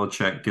see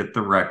Belichick get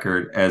the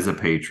record as a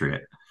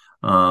Patriot.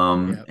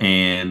 But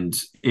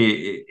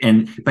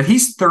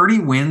he's 30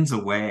 wins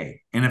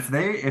away. And if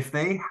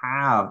they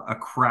have a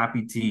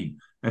crappy team,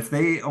 if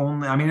they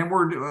only, I mean, and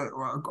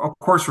of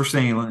course we're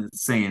saying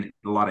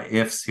a lot of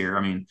ifs here.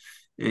 I mean,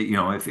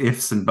 if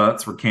ifs and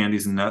buts were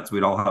candies and nuts,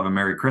 we'd all have a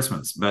Merry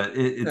Christmas. But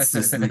it's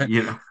just,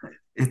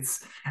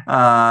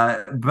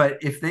 but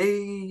if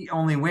they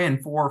only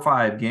win 4 or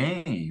 5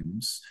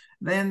 games,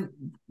 then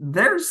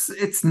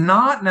it's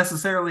not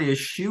necessarily a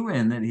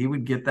shoo-in that he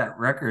would get that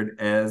record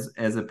as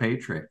a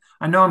Patriot.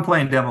 I know I'm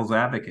playing devil's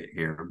advocate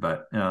here,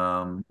 but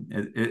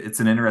it's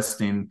an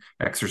interesting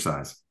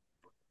exercise.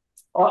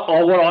 What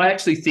I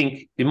actually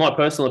think, in my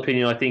personal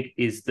opinion, I think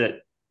is that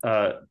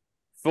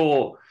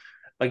for,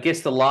 I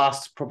guess, the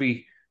last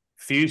probably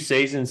few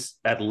seasons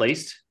at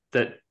least,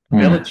 that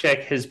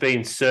Belichick has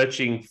been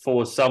searching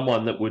for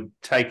someone that would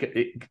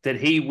that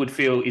he would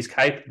feel is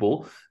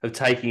capable of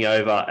taking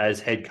over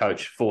as head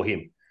coach for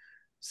him.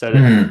 So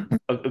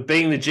that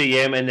being the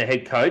GM and the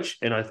head coach,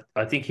 and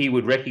I think he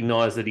would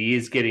recognize that he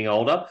is getting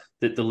older,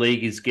 that the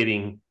league is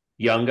getting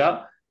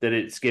younger, that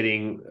it's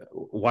getting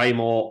way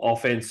more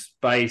offense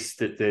based,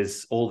 that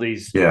there's all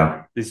this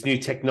new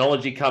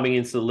technology coming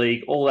into the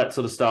league, all that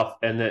sort of stuff,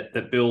 and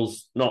that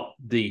Bill's not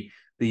the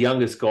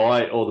youngest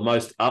guy or the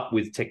most up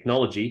with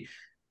technology,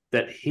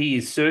 that he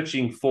is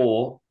searching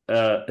for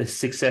a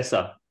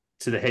successor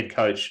to the head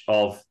coach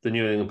of the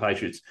New England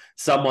Patriots,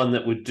 someone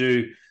that would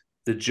do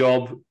the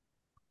job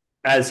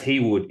as he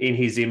would in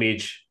his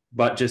image,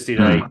 but just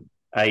in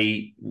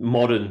a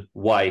modern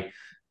way.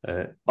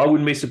 I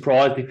wouldn't be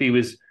surprised if he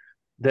was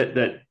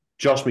that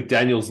Josh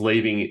McDaniels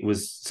leaving. It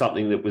was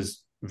something that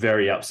was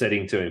very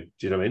upsetting to him.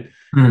 Do you know what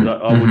I mean?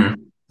 I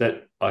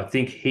would I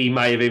think he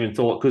may have even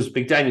thought, because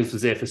McDaniels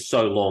was there for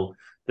so long,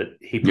 that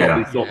he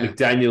probably thought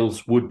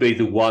McDaniels would be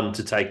the one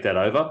to take that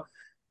over.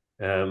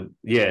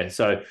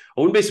 So I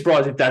wouldn't be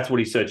surprised if that's what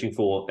he's searching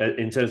for.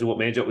 In terms of what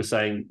Manjot was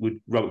saying, would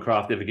Robert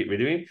Kraft ever get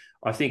rid of him?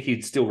 I think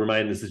he'd still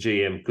remain as the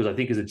GM, because I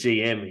think as a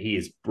GM, he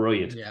is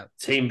brilliant. Yeah.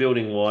 Team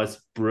building wise,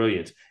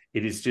 brilliant.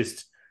 It is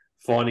just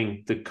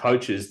finding the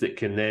coaches that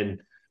can then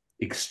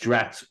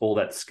extract all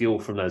that skill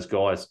from those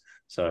guys.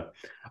 So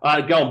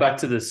going back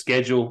to the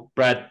schedule,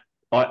 Brad,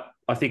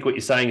 I think what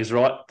you're saying is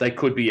right. They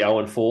could be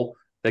 0-4.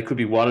 They could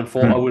be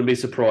 1-4. I wouldn't be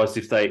surprised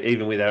if they,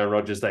 even with Aaron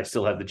Rodgers, they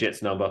still have the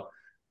Jets number.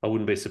 I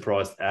wouldn't be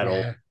surprised at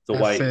all.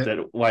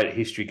 The way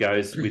history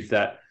goes with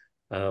that,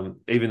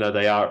 even though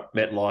they are at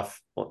MetLife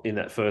in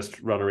that first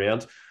run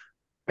around.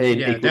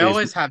 And they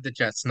always have the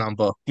Jets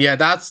number. Yeah,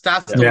 that's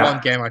the one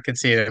game I can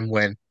see them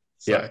win.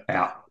 So.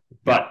 Yeah.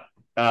 But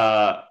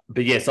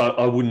yes,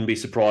 I wouldn't be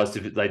surprised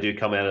if they do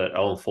come out at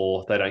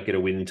 0-4. They don't get a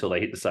win until they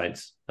hit the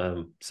Saints.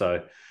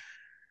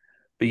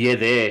 But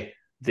yeah,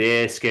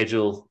 their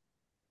schedule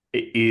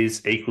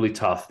is equally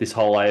tough. This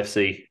whole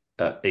AFC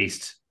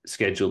East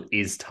schedule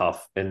is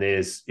tough, and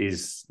theirs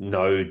is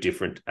no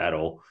different at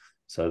all.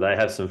 So they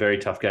have some very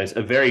tough games.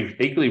 A very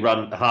equally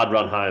hard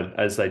run home,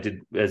 as they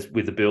did as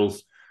with the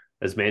Bills,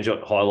 as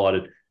Manjot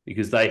highlighted,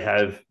 because they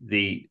have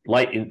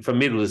from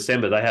middle of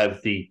December, they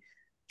have the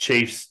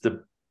Chiefs,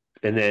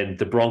 and then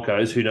the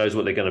Broncos, who knows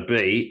what they're going to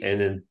be,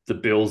 and then the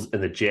Bills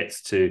and the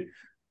Jets to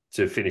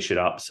finish it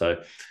up.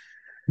 So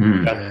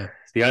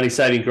the only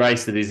saving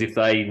grace that is if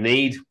they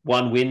need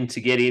one win to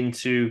get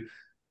into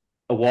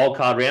a wild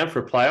card round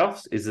for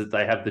playoffs is that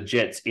they have the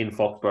Jets in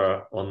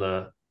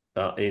Foxborough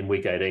in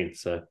week 18.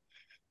 So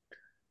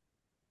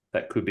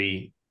that could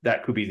be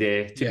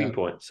their tipping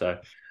point. So,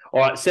 all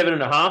right,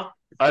 7.5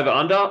 over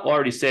under. I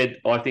already said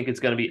I think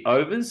it's going to be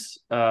overs.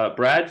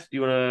 Brad, do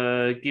you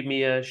want to give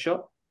me a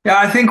shot? Yeah,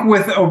 I think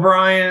with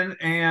O'Brien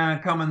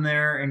and coming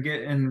there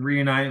and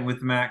reuniting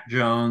with Mac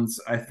Jones,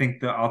 I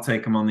think that I'll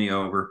take him on the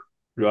over.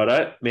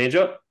 Righto,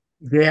 Manjot.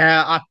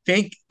 Yeah, I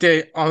think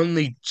they're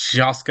only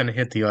just going to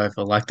hit the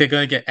over. Like, they're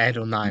going to get 8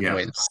 or 9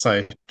 wins.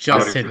 So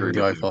just hitting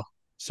the over.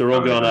 So we're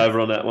all going over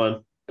on that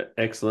one.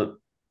 Excellent.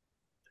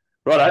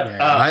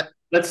 Righto.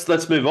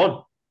 Let's move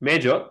on.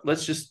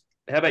 Manjot,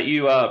 how about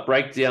you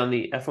break down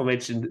the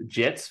aforementioned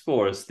Jets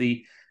for us,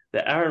 the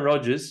Aaron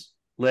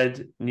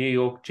Rodgers-led New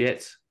York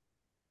Jets.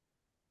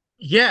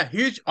 Yeah,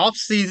 huge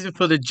offseason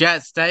for the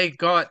Jets. They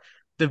got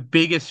the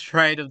biggest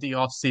trade of the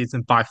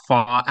offseason by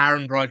far.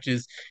 Aaron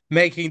Rodgers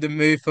making the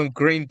move from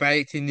Green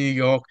Bay to New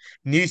York.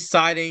 New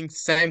sighting,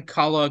 same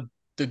color.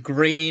 The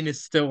green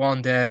is still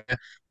on there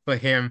for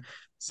him.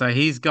 So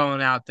he's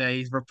going out there.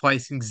 He's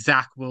replacing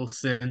Zach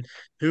Wilson,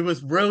 who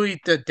was really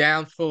the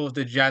downfall of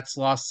the Jets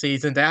last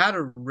season. They had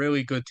a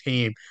really good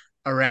team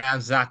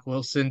around Zach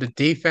Wilson. The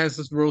defense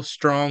was real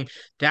strong.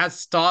 They had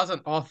stars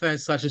on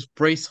offense such as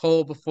Breece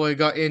Hall before he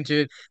got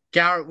injured.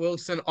 Garrett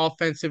Wilson,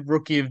 Offensive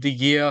Rookie of the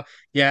Year.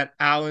 Yet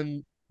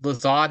Alan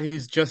Lazard,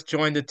 who's just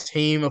joined the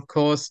team, of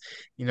course.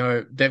 You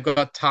know, they've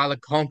got Tyler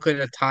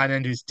Conklin, a tight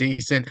end who's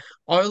decent.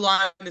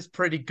 O-line is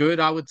pretty good,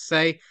 I would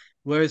say.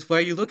 Whereas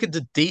where you look at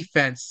the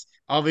defense,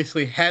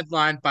 obviously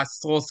headlined by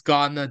Sauce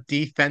Gardner,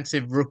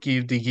 Defensive Rookie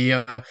of the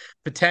Year,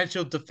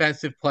 potential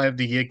Defensive Player of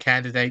the Year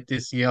candidate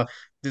this year.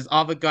 There's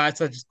other guys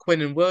such as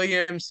Quinnen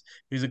Williams,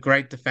 who's a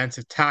great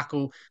defensive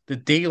tackle. The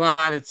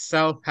D-line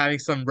itself having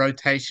some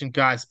rotation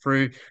guys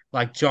through,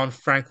 like John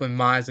Franklin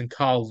Myers and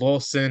Carl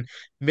Lawson.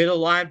 Middle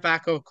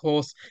linebacker, of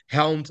course,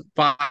 helmed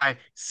by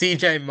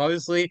C.J.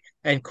 Mosley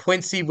and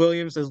Quincy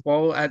Williams as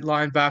well at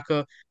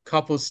linebacker.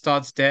 Couple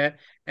studs there.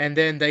 And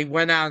then they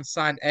went out and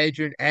signed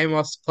Adrian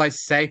Amos to play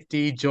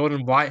safety.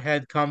 Jordan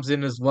Whitehead comes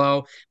in as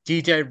well.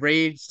 DJ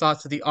Reed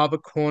starts at the other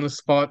corner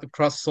spot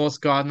across Sauce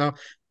Gardner.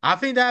 I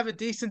think they have a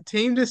decent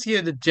team this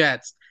year, the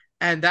Jets.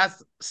 And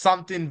that's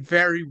something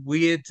very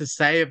weird to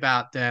say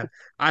about them.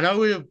 I know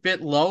we were a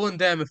bit low on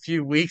them a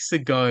few weeks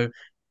ago,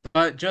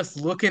 but just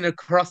looking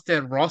across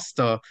their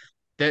roster,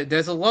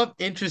 there's a lot of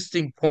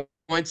interesting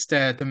points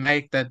there to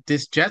make that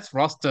this Jets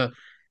roster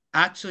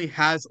actually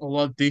has a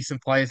lot of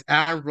decent players.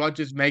 Aaron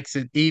Rodgers makes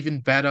it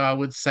even better, I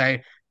would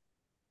say.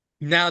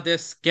 Now their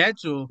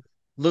schedule,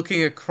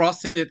 looking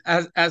across it,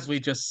 as we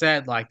just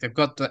said, like they've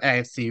got the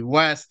AFC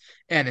West,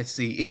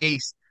 NFC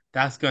East.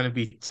 That's going to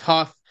be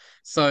tough.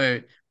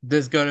 So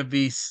there's going to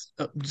be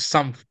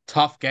some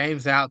tough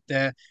games out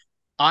there.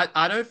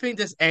 I don't think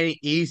there's any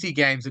easy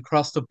games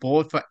across the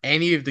board for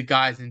any of the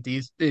guys in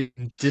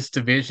this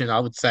division, I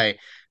would say.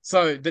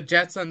 So the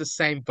Jets are in the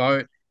same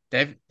boat.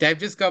 They've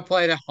just got to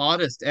play their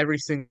hardest every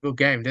single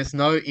game. There's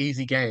no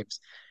easy games.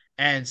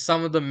 And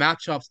some of the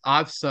matchups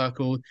I've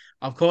circled,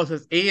 of course,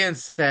 as Ian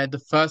said, the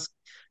first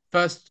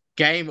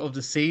game of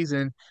the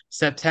season,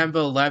 September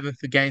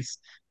 11th against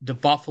the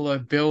Buffalo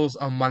Bills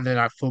on Monday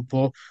Night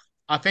Football.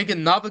 I think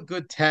another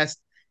good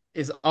test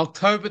is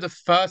October the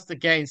 1st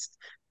against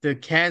the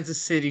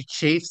Kansas City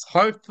Chiefs.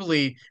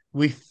 Hopefully,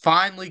 we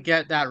finally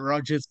get that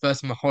Rodgers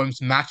versus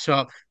Mahomes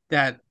matchup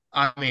that,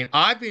 I mean,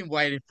 I've been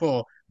waiting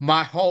for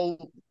my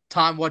whole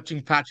time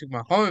watching Patrick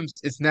Mahomes.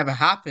 It's never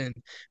happened,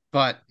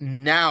 but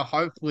now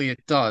hopefully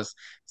it does.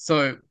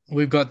 So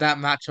we've got that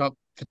matchup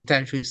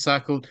potentially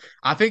circled.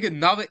 I think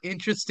another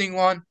interesting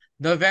one,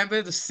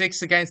 November the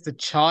 6th against the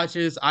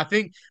Chargers. I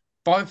think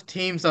both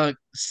teams are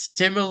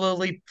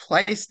similarly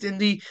placed in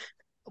the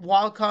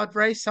wildcard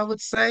race, I would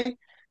say,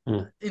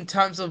 in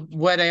terms of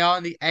where they are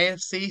in the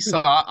AFC.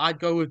 So I'd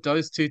go with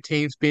those two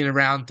teams being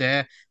around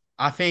there.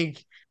 I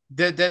think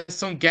there's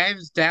some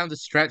games down the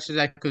stretch that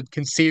they could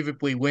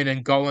conceivably win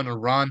and go on a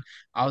run.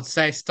 I would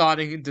say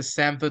starting in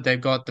December,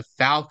 they've got the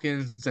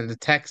Falcons and the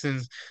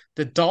Texans,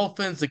 the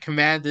Dolphins, the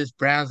Commanders,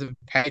 Browns, and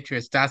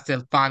Patriots. That's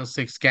their final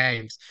 6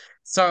 games.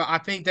 So I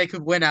think they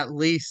could win at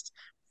least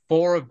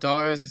 4 of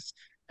those.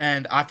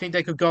 And I think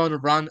they could go on a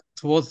run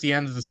towards the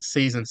end of the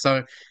season.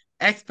 So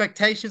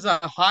expectations are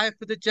higher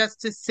for the Jets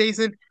this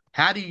season.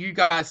 How do you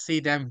guys see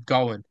them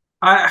going?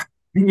 I,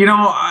 you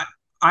know,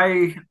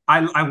 I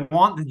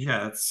want the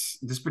Jets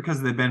just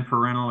because they've been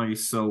perennially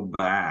so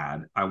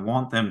bad. I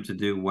want them to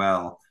do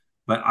well,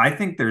 but I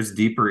think there's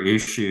deeper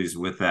issues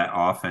with that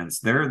offense.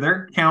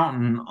 They're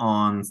counting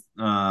on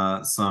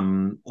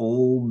some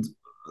old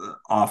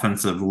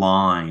offensive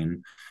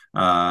line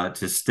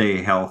to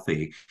stay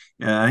healthy.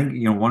 I think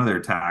one of their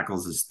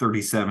tackles is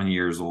 37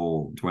 years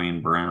old,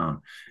 Dwayne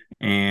Brown,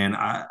 and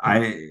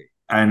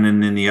and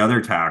then the other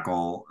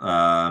tackle,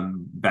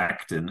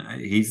 Becton,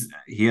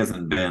 he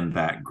hasn't been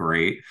that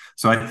great.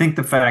 So I think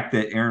the fact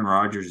that Aaron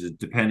Rodgers is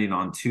depending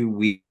on 2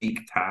 weak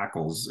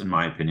tackles, in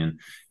my opinion,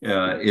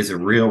 is a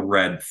real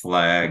red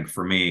flag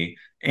for me.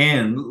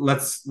 And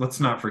let's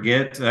not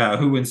forget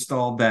who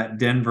installed that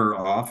Denver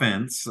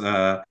offense.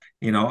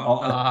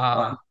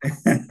 Nathaniel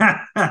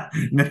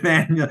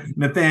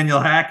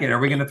Hackett. Are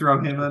we going to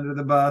throw him under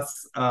the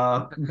bus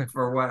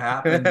for what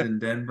happened in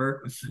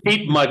Denver?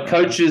 Keep my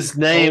coach's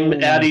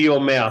name out of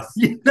your mouth.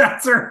 Yeah,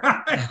 that's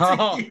right.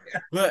 Oh,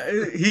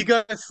 he's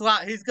gonna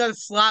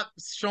slap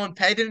Sean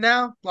Payton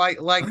now, like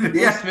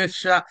Will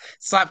Smith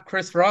slapped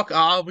Chris Rock.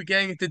 Are we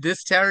getting into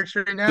this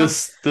territory now? The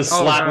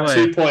slap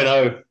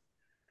 2.0.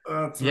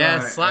 That's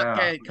yeah, right.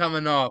 Slapgate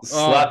coming up.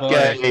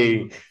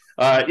 Slapgate.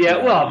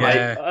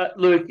 Mate.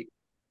 Look,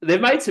 they've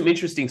made some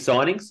interesting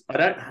signings. I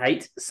don't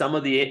hate some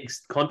of the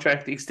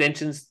contract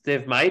extensions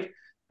they've made.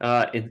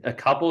 In a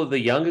couple of the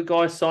younger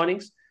guys'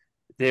 signings,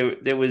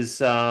 there was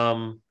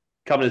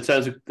coming to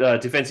terms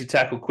with defensive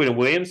tackle Quinton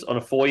Williams on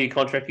a 4-year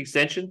contract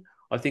extension.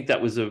 I think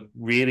that was a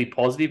really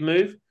positive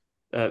move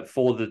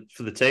for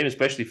the team,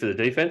 especially for the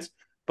defense.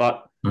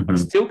 But I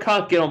still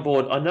can't get on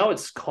board. I know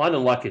it's kind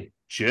of like a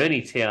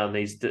journey town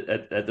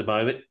at the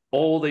moment.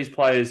 All these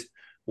players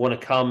want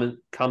to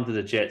come to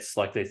the Jets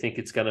like they think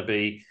it's going to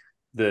be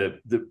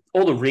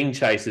all the ring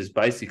chasers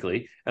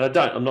basically. And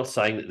I'm not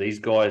saying that these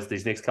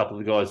next couple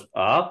of guys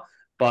are,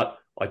 but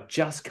I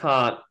just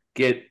can't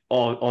get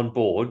on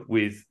board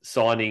with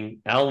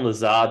signing Alan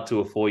Lazard to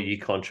a 4-year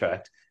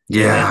contract.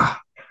 Yeah.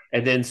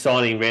 And then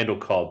signing Randall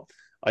Cobb.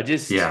 It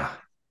just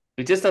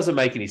doesn't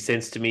make any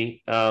sense to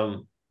me.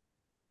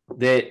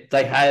 They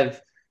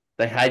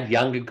had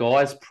younger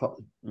guys,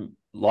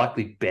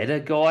 likely better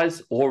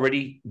guys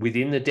already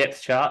within the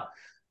depth chart.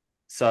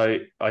 So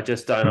I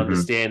just don't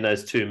understand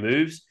those 2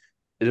 moves.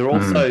 They're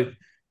also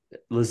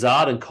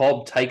Lazard and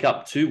Cobb take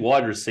up 2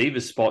 wide receiver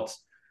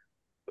spots.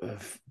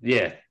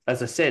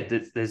 As I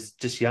said, there's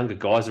just younger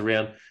guys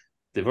around.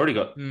 They've already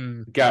got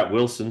Garrett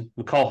Wilson,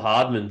 McCole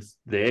Hardman's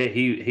there.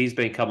 He's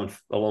been coming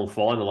along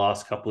fine the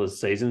last couple of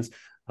seasons.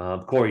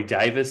 Corey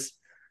Davis.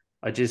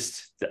 I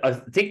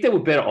think there were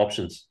better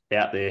options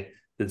out there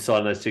than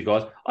signing those 2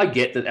 guys. I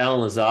get that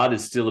Alan Lazard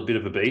is still a bit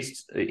of a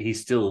beast. He's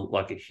still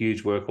like a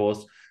huge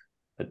workhorse.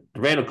 The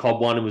Randall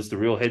Cobb one was the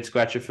real head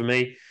scratcher for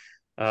me.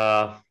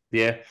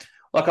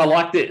 Like I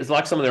liked it. It's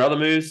like some of their other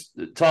moves.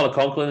 Tyler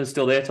Conklin is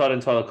still there. Tight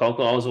end Tyler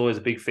Conklin. I was always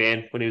a big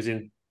fan when he was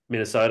in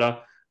Minnesota.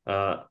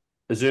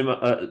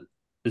 Uzama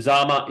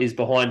is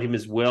behind him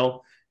as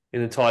well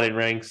in the tight end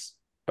ranks.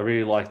 I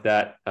really like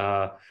that.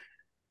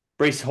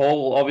 Breece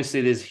Hall,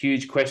 obviously, there's a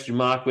huge question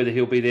mark whether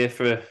he'll be there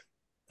for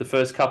the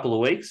first couple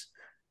of weeks.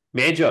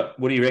 Manjot,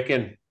 what do you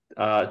reckon?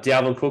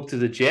 Dalvin Cook to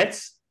the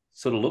Jets?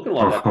 Sort of looking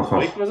like that this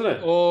week, wasn't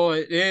it? Oh,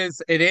 it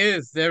is. It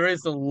is. There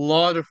is a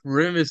lot of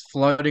rumors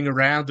floating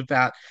around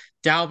about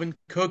Dalvin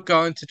Cook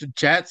going to the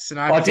Jets, and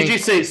I Did think you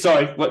see?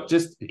 Sorry, what?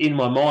 Just in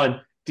my mind,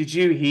 did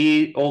you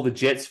hear all the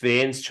Jets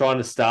fans trying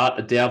to start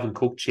a Dalvin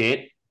Cook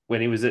chant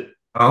when he was at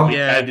he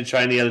came to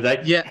train the other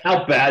day? Yeah.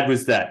 How bad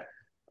was that?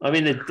 I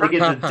mean, they get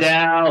the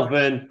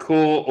Dalvin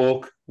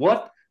Cook.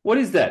 What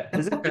is that?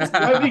 Has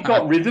nobody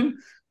got rhythm?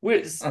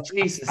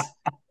 Jesus.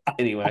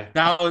 Anyway,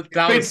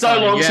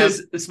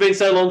 it's been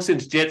so long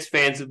since Jets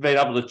fans have been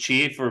able to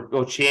cheer for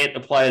or chant a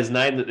player's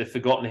name that they've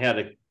forgotten how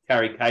to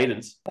carry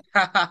cadence.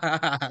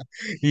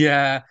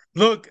 Yeah.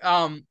 Look,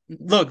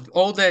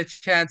 all their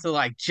chants are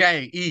like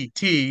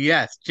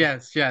Jets,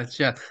 Jets.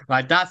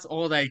 Like that's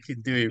all they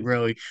can do,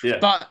 really. Yeah.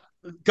 But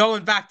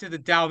going back to the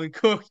Dalvin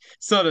Cook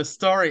sort of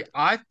story,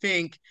 I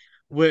think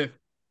with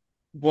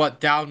what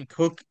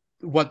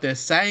they're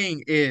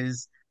saying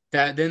is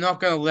that they're not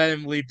going to let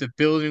him leave the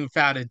building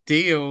without a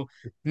deal.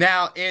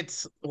 Now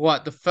it's the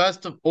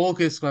 1st of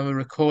August when we're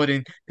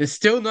recording. There's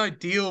still no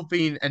deal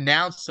being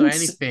announced or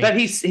anything. But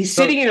he's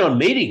sitting in on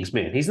meetings,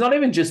 man. He's not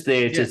even just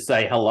there to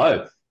say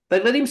hello.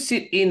 They let him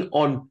sit in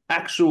on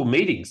actual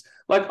meetings.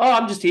 Like, oh,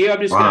 I'm just here.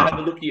 I'm just going to have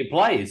a look at your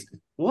players.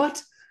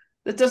 What?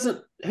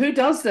 Who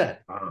does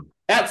that?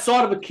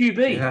 Outside of a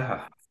QB.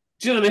 Yeah.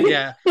 Do you know what I mean?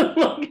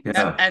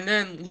 Yeah. And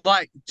then,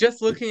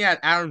 just looking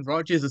at Aaron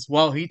Rodgers as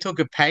well, he took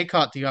a pay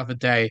cut the other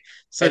day,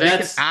 so they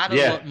can add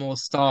a lot more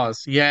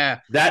stars. Yeah.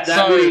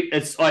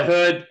 I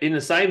heard in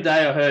the same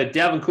day, I heard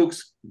Dalvin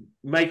Cook's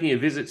making a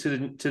visit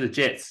to the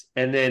Jets,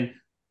 and then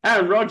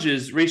Aaron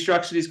Rodgers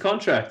restructured his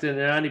contract, and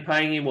they're only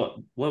paying him what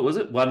was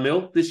it, $1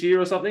 million this year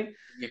or something?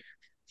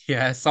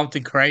 Yeah,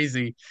 something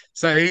crazy.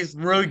 So he's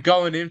really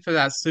going in for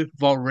that Super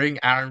Bowl ring,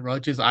 Aaron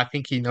Rodgers. I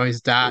think he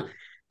knows that,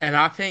 and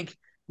I think.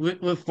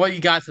 With what you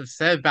guys have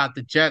said about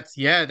the Jets,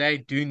 yeah, they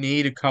do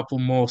need a couple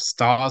more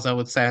stars, I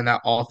would say, in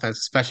that offense,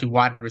 especially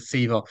wide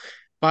receiver.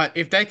 But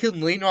if they can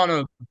lean on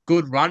a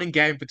good running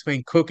game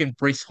between Cook and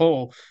Breece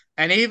Hall,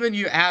 and even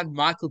you add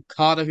Michael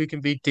Carter, who can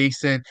be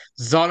decent,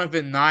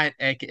 Zonovan Knight,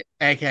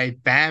 aka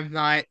Bam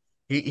Knight,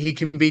 he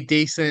can be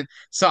decent.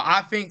 So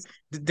I think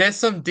there's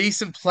some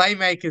decent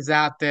playmakers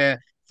out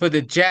there for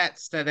the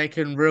Jets that they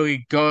can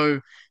really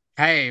go,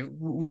 hey,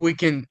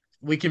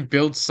 we can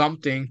build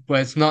something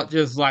where it's not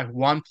just like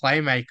one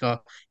playmaker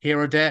here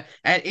or there.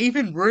 And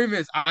even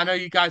rumors, I know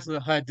you guys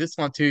have heard this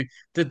one too,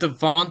 the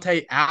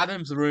Devontae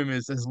Adams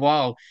rumors as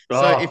well.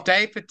 So if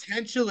they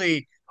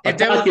potentially I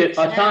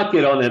can't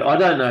get on it. I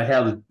don't know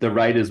how the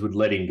Raiders would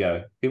let him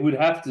go. They'd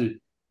have to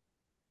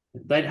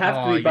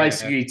be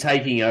basically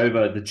taking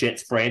over the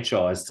Jets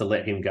franchise to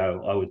let him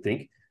go, I would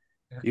think.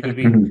 It would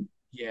be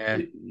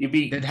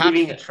they'd have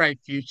to trade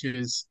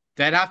futures.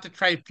 They'd have to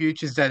trade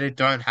futures that they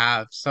don't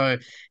have. So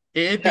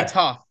it'd be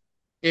tough.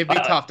 It'd be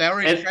tough. They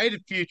already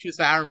traded futures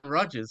to Aaron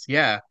Rodgers.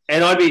 Yeah.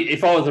 And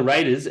if I was the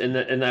Raiders and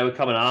they were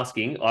coming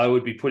asking, I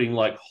would be putting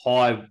like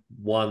high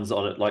ones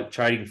on it, like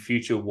trading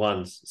future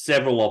ones,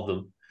 several of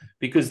them,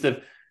 because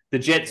the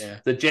Jets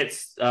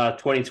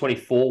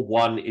 2024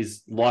 one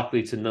is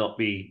likely to not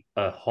be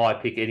a high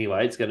pick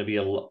anyway. It's going to be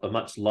a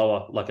much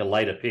lower, like a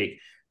later pick.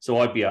 So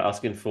I'd be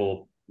asking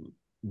for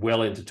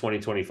well into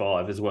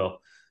 2025 as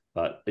well,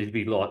 but it'd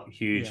be like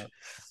huge.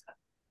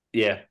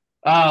 Yeah.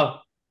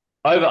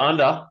 Over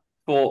under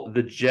for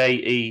the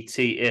Jets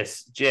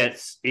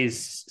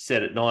is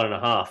set at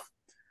 9.5,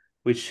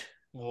 which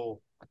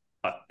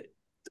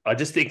I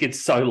just think it's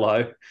so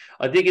low.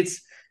 I think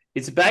it's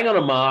bang on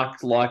a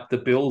mark like the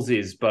Bills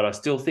is, but I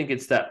still think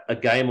it's a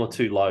game or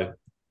two low.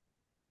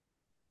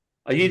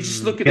 You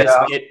just look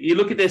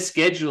at their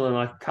schedule, and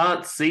I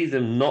can't see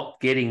them not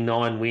getting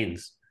 9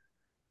 wins.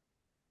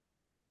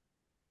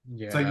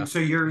 Yeah. So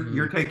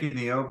you're taking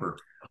the over.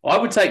 I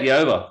would take the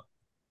over,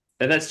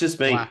 and that's just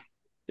me. Wow.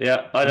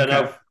 Yeah, I don't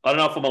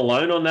know if I'm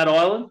alone on that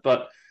island,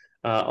 but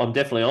I'm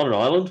definitely on an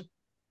island.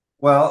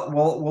 Well,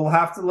 we'll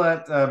have to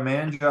let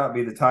Manjot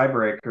be the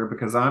tiebreaker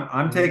because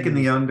I'm taking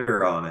the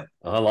under on it.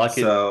 I like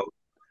it. So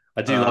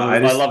I do I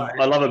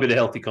love a bit of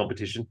healthy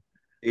competition.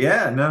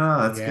 Yeah,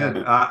 no, that's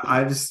good.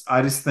 I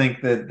just think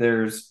that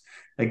there's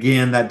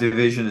again that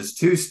division is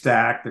too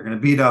stacked. They're going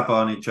to beat up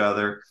on each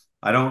other.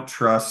 I don't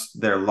trust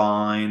their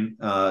line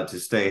to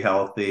stay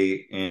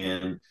healthy,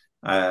 and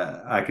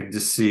I could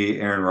just see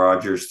Aaron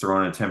Rodgers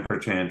throwing a temper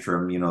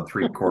tantrum,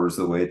 3/4 of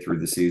the way through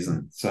the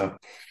season. So,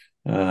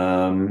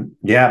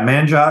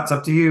 Manjot, it's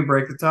up to you.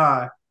 Break the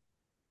tie.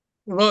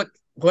 Look,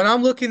 when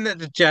I'm looking at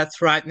the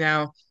Jets right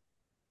now,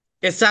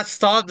 it's that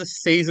start of the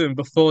season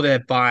before their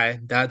bye.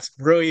 That's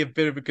really a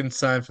bit of a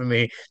concern for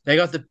me. They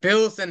got the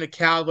Bills and the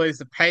Cowboys,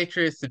 the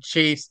Patriots, the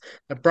Chiefs,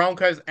 the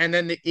Broncos, and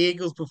then the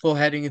Eagles before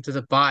heading into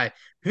the bye.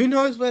 Who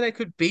knows where they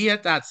could be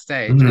at that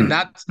stage? And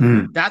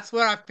that's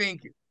where I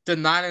think the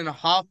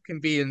 9.5 can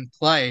be in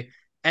play.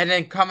 And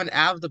then coming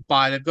out of the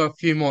bye, they've got a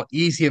few more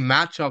easier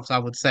matchups, I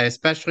would say.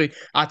 Especially,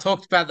 I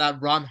talked about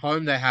that run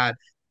home they had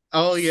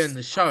earlier in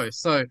the show.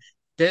 So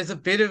there's a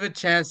bit of a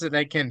chance that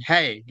they can,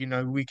 hey,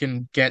 we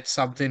can get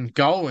something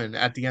going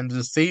at the end of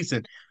the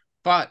season.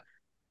 But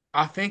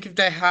I think if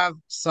they have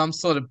some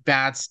sort of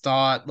bad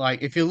start,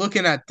 like if you're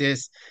looking at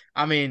this,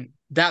 I mean,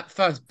 that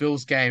first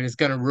Bills game is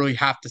going to really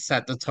have to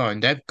set the tone.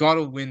 They've got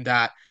to win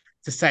that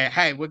to say,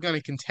 hey, we're going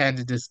to contend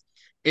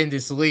in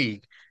this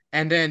league.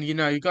 And then,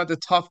 you got the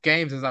tough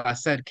games, as I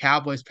said,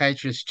 Cowboys,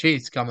 Patriots,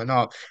 Chiefs coming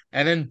up.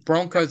 And then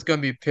Broncos going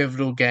to be a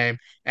pivotal game.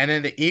 And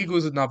then the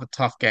Eagles, another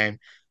tough game.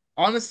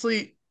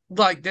 Honestly,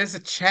 like there's a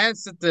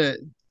chance that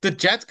the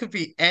Jets could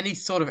be any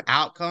sort of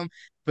outcome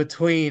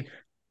between,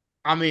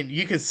 I mean,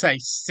 you could say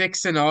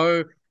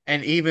 6-0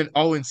 and even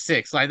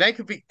 0-6. Like they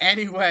could be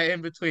anywhere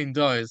in between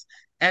those.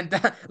 And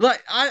that,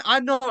 like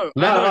I No, know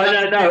I that's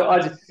don't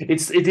a bit.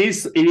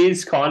 know. It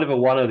is kind of a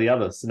one or the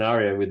other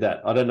scenario with that.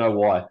 I don't know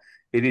why.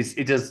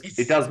 It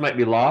does make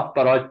me laugh,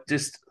 but I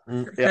just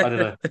yeah, I don't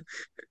know.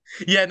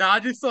 Yeah, no, I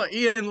just saw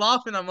Ian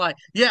laughing. I'm like,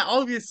 yeah,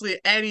 obviously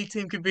any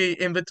team could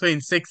be in between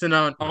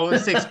 6-0 and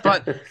 0-6.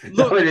 But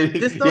No, look,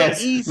 there's no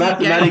yes, easy game.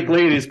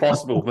 mathematically it is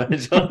possible, man.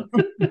 John.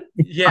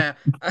 Yeah,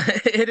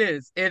 it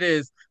is. It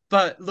is.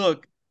 But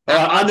look, All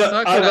right, I'm under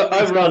circling over at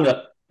least over four.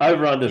 under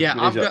over under Yeah,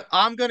 I'm measure go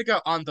I'm gonna go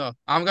under.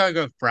 I'm gonna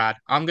go with Brad.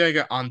 I'm gonna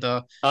go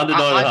under. under I,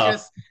 nine and I a half.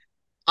 just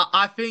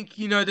I think,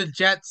 the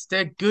Jets,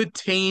 they're a good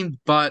team,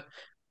 but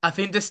I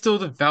think they're still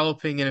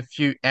developing in a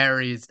few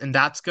areas, and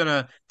that's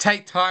gonna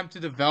take time to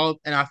develop.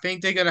 And I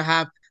think they're gonna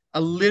have a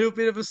little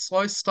bit of a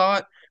slow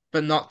start,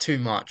 but not too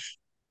much.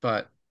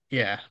 But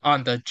yeah,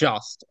 under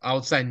just, I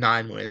would say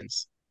 9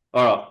 wins.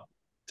 All right,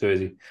 too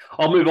easy.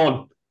 I'll move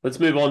on. Let's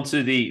move on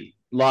to the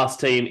last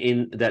team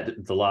in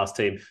that. The last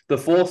team, the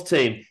fourth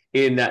team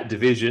in that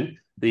division,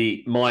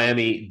 the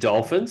Miami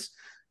Dolphins.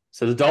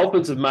 So the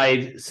Dolphins have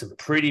made some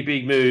pretty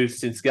big moves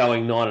since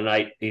going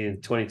 9-8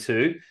 in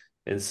 22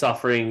 and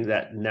suffering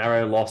that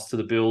narrow loss to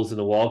the Bills in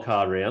the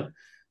wildcard round.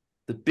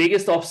 The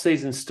biggest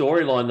off-season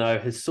storyline, though,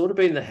 has sort of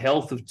been the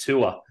health of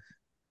Tua.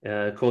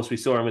 Of course, we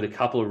saw him with a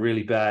couple of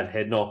really bad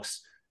head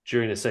knocks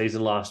during the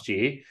season last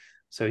year.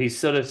 So he's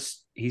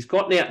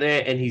gotten out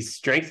there and he's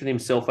strengthened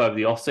himself over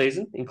the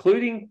off-season,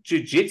 including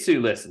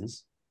jiu-jitsu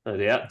lessons, no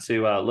doubt,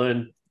 to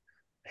learn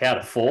how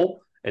to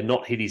fall and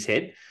not hit his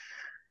head.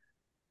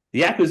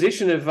 The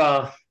acquisition of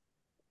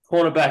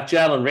cornerback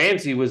Jalen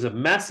Ramsey was a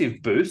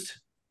massive boost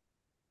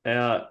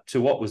to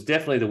what was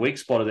definitely the weak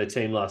spot of their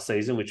team last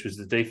season, which was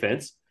the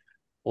defense.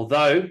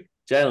 Although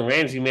Jalen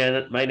Ramsey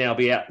may now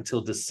be out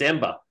until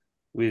December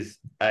with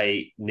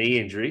a knee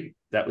injury.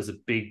 That was a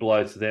big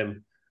blow to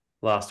them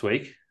last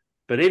week.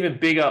 But even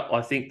bigger,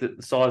 I think that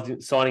the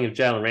signing of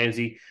Jalen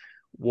Ramsey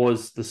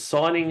was the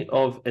signing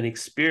of an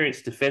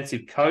experienced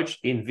defensive coach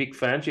in Vic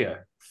Fangio.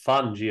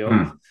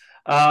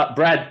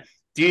 Brad,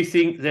 do you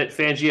think that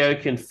Fangio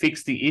can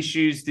fix the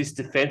issues this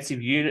defensive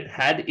unit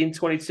had in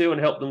 22 and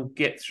help them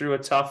get through a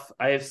tough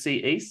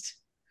AFC East?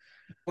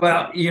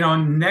 Well,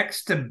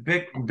 next to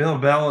Bill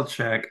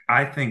Belichick,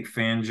 I think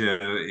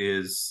Fangio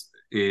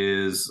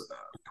is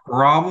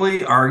probably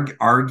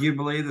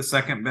arguably the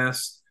second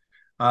best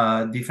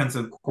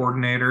defensive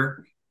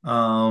coordinator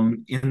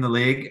in the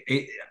league.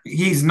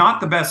 He's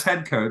not the best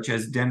head coach,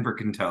 as Denver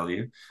can tell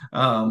you,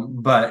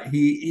 but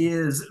he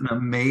is an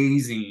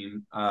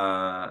amazing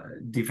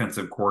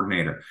defensive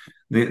coordinator.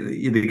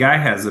 The guy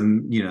has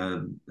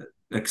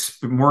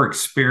more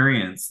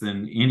experience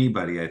than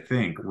anybody, I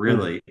think,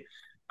 really,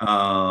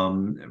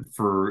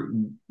 for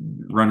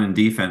running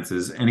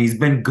defenses, and he's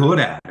been good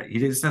at it. He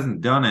just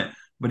hasn't done it,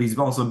 but he's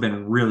also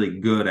been really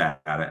good at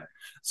it.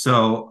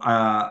 So,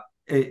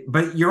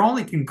 but you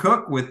only can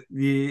cook with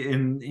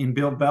in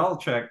Bill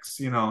Belichick's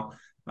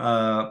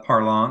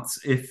parlance.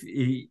 If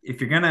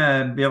you're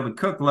gonna be able to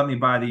cook, let me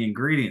buy the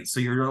ingredients. So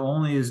you're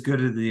only as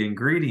good as the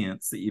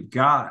ingredients that you've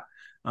got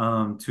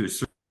to a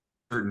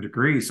certain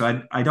degree.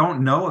 So I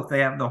don't know if they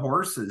have the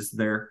horses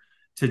there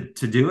to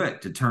do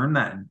it, to turn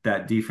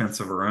that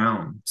defensive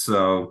around.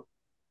 So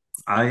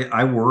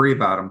I worry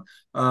about them.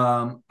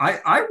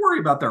 I worry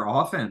about their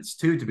offense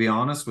too, to be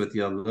honest with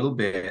you, a little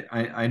bit.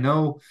 I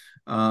know,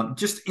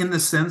 just in the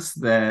sense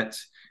that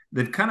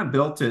they've kind of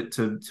built it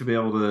to be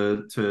able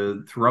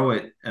to throw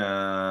it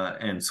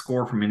and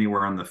score from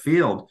anywhere on the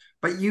field.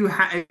 But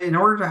in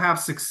order to have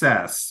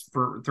success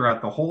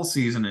throughout the whole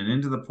season and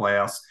into the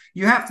playoffs,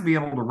 you have to be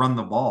able to run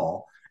the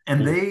ball.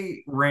 And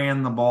they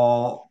ran the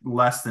ball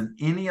less than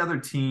any other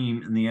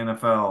team in the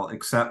NFL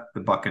except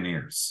the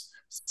Buccaneers.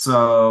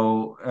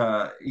 So,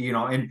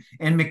 and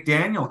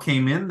McDaniel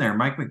came in there.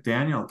 Mike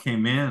McDaniel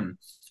came in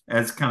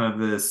as kind of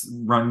this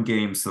run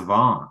game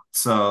savant.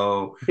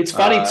 So it's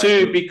funny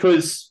too,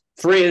 because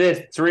three of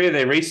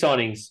their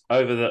re-signings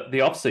over the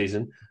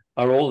offseason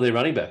are all their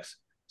running backs.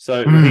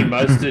 So Raheem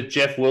Mostert,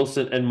 Jeff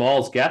Wilson, and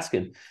Myles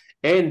Gaskin.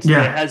 And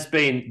there has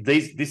been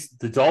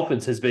the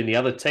Dolphins has been the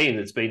other team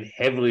that's been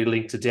heavily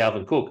linked to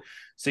Dalvin Cook.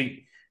 So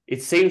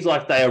it seems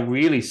like they are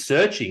really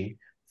searching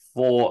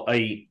for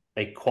a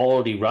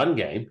quality run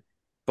game.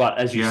 But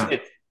as you said,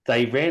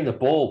 they ran the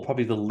ball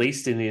probably the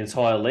least in the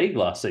entire league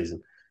last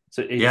season.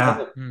 So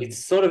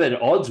it's sort of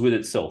at odds with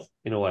itself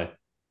in a way.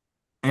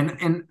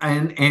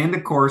 And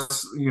of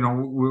course, we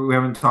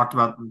haven't talked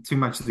about too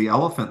much of the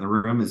elephant in the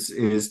room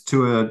is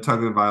Tua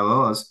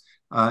Tagovailoa's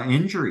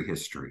injury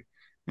history.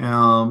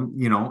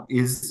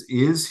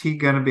 Is he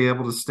going to be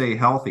able to stay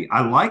healthy?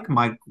 I like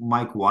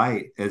Mike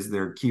White as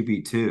their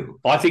QB2,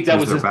 I think that as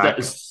was their that backup.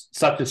 was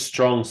such a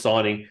strong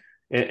signing,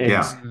 and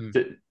Yeah,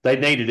 they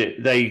needed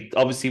it. They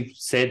obviously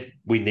said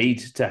we need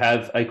to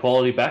have a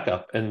quality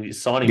backup, and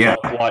signing yeah,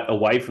 Mike White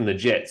away from the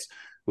Jets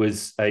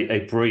was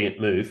a brilliant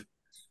move.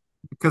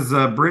 because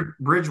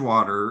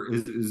Bridgewater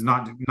is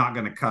not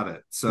going to cut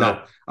it. So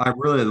No, I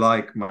really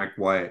like Mike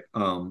White.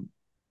 and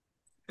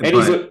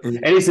he's But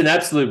an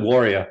absolute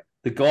warrior.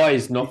 The guy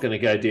is not going to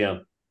go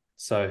down.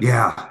 So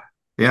yeah,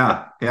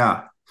 yeah,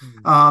 yeah.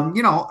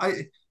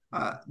 Mm.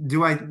 I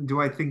do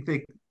I think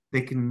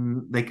they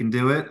can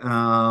do it?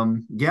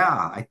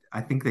 Yeah,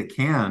 I think they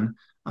can.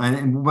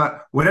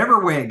 But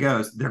whatever way it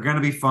goes, they're going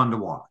to be fun to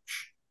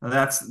watch.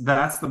 That's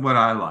what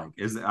I like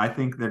is I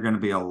think they're going to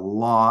be a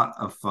lot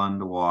of fun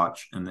to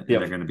watch and they're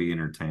yep. going to be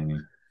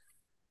entertaining.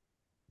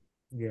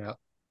 Yeah.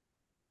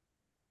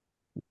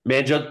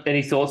 Manjot,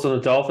 any thoughts on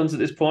the Dolphins at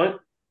this point?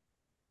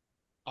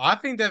 I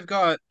think they've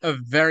got a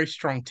very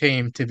strong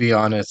team, to be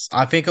honest.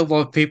 I think a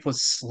lot of people are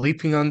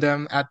sleeping on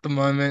them at the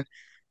moment.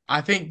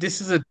 I think this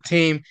is a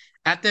team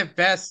at their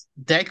best,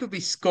 they could be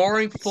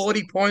scoring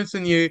 40 points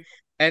on you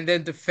and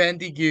then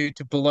defending you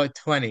to below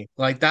 20.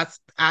 Like that's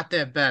at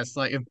their best.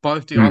 Like if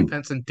both the Hmm.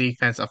 offense and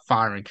defense are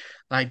firing.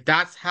 Like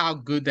that's how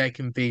good they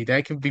can be.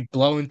 They can be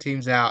blowing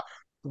teams out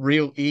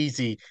real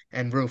easy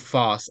and real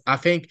fast. I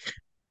think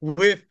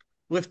with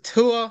with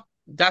Tua,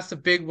 that's the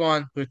big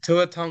one with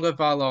Tua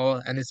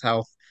Tagovailoa and his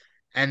health.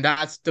 And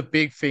that's the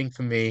big thing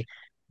for me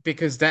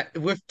because that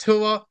with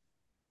Tua,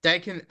 they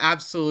can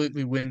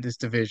absolutely win this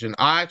division.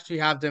 I actually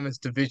have them as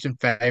division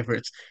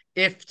favorites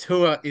if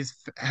Tua is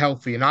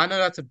healthy. And I know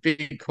that's a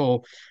big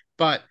call,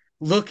 but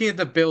looking at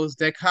the Bills,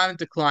 they're kind of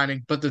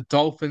declining, but the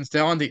Dolphins,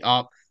 they're on the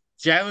up.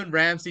 Jalen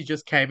Ramsey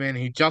just came in.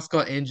 He just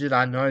got injured.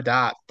 I know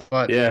that,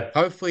 but Yeah,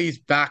 hopefully he's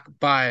back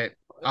by,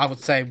 I would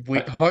say,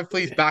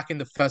 hopefully he's back in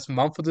the first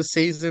month of the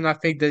season. I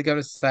think they're going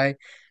to say.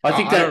 I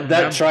think I don't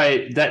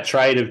remember. that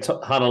trade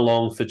of Hunter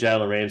Long for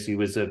Jalen Ramsey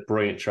was a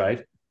brilliant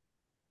trade.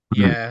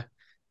 Hmm. Yeah.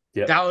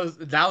 Yep. That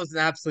was an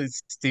absolute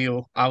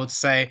steal, I would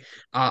say.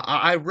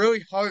 I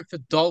really hope for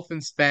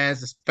Dolphins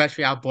fans,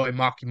 especially our boy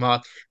Marky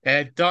Mark,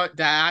 that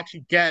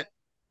actually get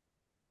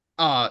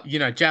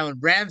Jalen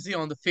Ramsey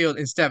on the field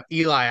instead of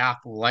Eli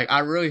Apple. Like I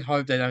really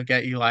hope they don't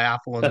get Eli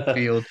Apple on the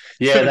field.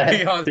 Yeah,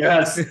 To be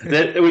honest.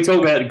 we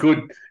talk about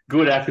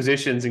good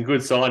acquisitions and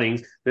good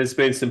signings. There's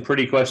been some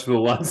pretty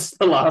questionable ones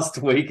the last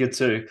week or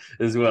two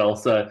as well.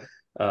 So,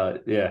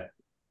 yeah,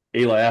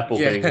 Eli Apple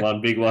being Yeah.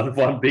 one big one,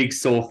 one big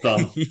sore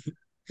thumb.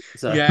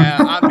 So, Yeah,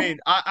 I mean,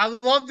 I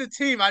love the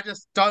team. I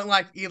just don't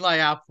like Eli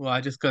Apple.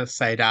 I just gotta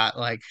say that.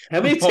 Like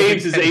how many before we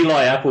teams has get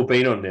Eli Apple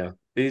been on now?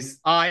 He's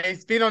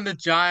been on the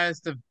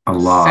Giants, the A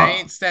lot.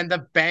 Saints, then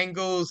the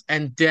Bengals,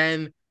 and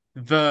then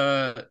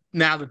the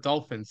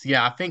Dolphins.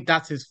 Yeah, I think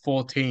that's his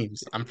four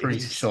teams. I'm pretty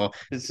He's sure.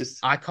 it's just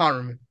I can't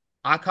remember.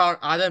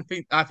 I don't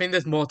think. I think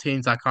there's more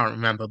teams I can't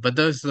remember, but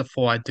those are the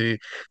four I do.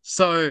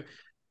 So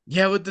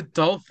yeah, with the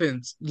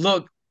Dolphins,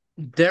 look,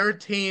 they're a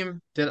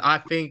team that I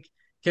think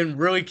can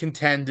really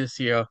contend this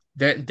year.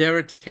 They're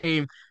a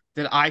team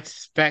that I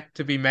expect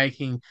to be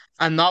making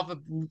another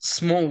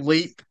small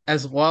leap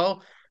as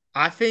well.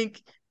 I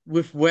think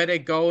with where they're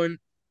going,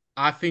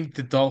 I think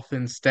the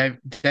Dolphins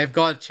they've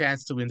got a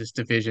chance to win this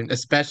division,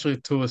 especially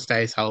if Tua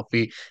stays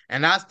healthy,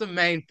 and that's the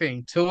main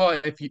thing.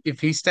 Tua, if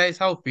he stays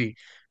healthy,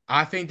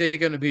 I think they're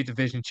going to be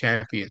division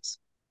champions.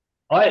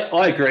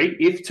 I agree.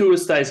 If Tua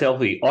stays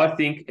healthy, I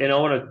think, and I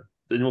want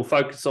to, and we'll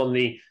focus on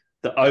the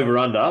over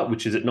under,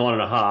 which is at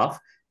 9.5,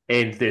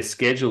 and their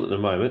schedule at the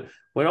moment.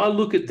 When I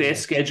look at their Yeah.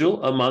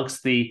 schedule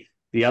amongst the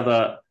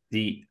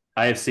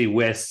AFC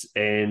West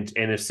and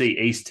NFC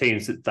East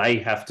teams that they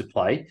have to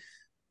play,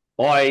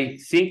 I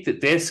think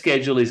that their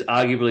schedule is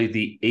arguably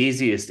the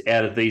easiest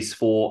out of these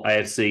four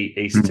AFC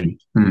East Hmm.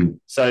 teams. Hmm.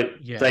 So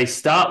Yeah. they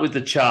start with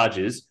the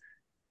Chargers,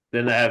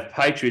 then they have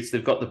Patriots,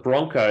 they've got the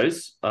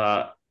Broncos.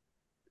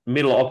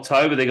 Middle of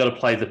October, they've got to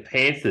play the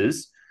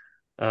Panthers.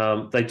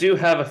 They do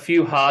have a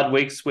few hard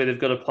weeks where they've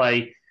got to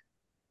play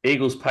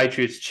Eagles,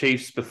 Patriots,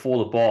 Chiefs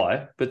before the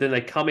bye, but then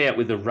they come out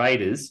with the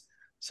Raiders.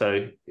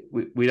 So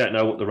we don't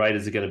know what the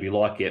Raiders are going to be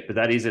like yet, but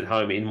that is at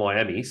home in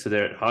Miami. So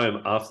they're at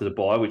home after the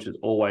bye, which is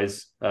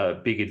always a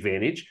big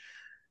advantage.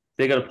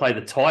 They're going to play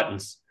the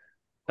Titans.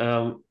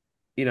 So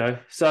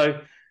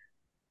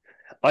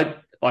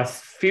I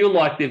feel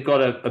like they've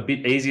got a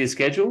bit easier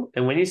schedule.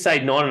 And when you say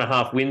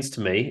 9.5 wins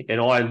to me,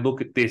 and I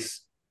look at this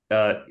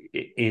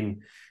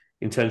in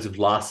terms of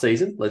last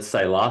season, let's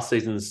say last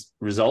season's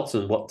results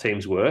and what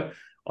teams were,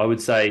 I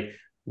would say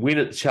win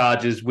at the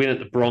Chargers, win at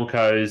the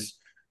Broncos,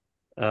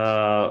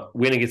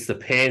 win against the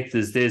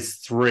Panthers, there's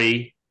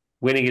 3.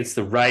 Win against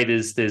the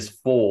Raiders, there's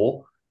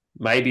 4.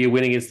 Maybe a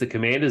win against the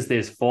Commanders,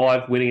 there's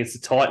 5. Win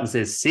against the Titans,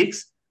 there's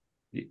 6.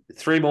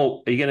 3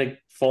 more. Are you going to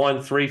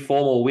find 3,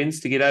 4 more wins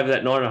to get over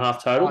that 9.5 Oh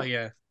total?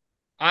 yeah.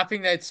 I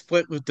think they'd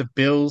split with the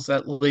Bills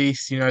at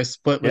least,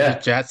 split with the Yeah.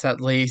 Jets at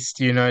least,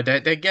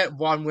 they get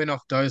one win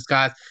off those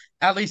guys,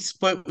 at least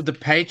split with the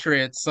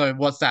Patriots. So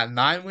what's that,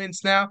 9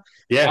 wins now? I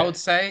Yeah. would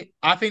say.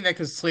 I think they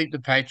could sweep the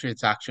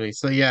Patriots actually.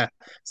 So yeah,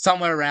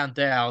 somewhere around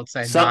there, I would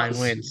say Some 9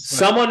 wins. But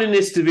someone in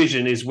this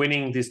division is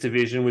winning this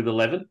division with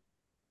 11.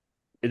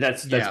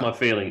 That's yeah. my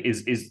feeling.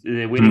 Is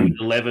they're winning with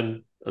Mm.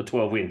 11 or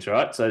 12 wins,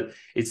 right? So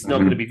it's not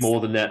going to Mhm. be more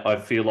than that, I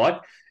feel like.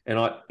 And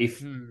if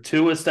Hmm.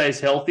 Tua stays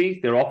healthy,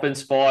 their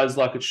offense fires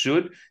like it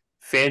should,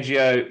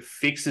 Fangio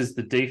fixes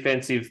the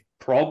defensive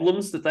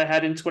problems that they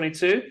had in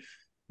 22,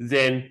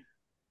 then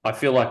I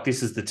feel like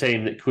this is the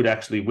team that could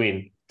actually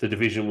win the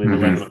division with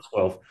 11 Mhm. or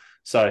 12.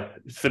 So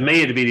for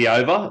me, it'd be the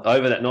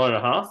over that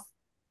 9.5.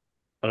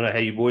 I don't know how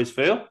you boys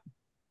feel.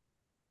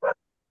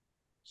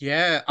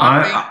 Yeah,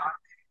 I think I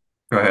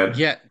Go ahead.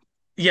 yeah.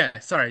 Yeah,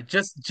 sorry.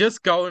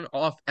 Just going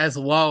off as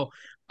well.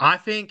 I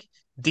think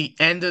the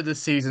end of the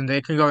season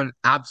they can go an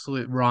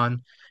absolute run.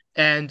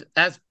 And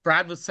as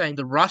Brad was saying,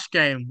 the rush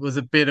game was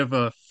a bit of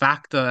a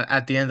factor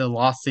at the end of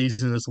last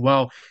season as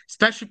well.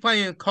 Especially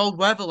playing in cold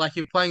weather, like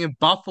you're playing in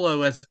Buffalo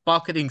where it's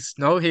bucketing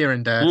snow here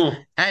and there. Mm,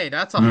 Hey,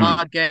 that's a Mm.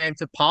 hard game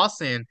to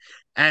pass in.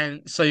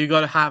 And so you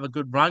got to have a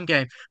good run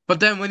game. But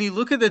then when you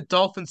look at the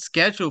Dolphins'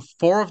 schedule,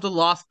 4 of the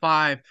last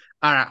 5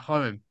 are at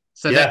home.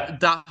 So that yeah.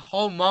 that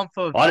whole month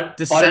of I don't know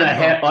December,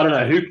 how I don't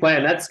know who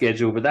planned that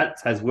schedule, but that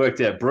has worked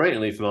out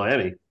brilliantly for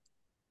Miami.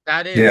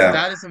 that is Yeah.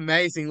 that is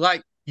amazing.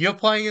 Like you're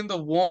playing in the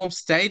warm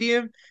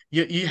stadium,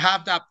 you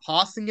have that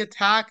passing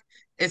attack.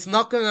 It's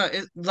not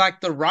like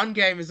the run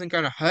game isn't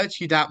gonna hurt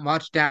you that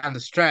much down the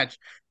stretch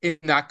in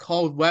that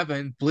cold weather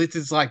and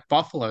blizzards like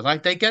Buffalo.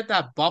 Like they get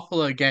that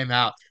Buffalo game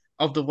out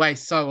of the way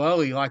so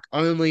early, like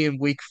only in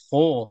week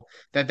 4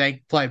 that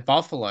they play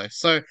Buffalo.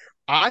 So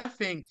I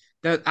think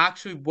that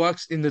actually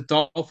works in the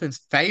Dolphins'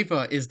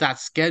 favor is that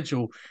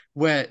schedule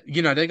where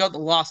they got the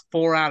last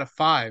 4 out of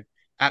 5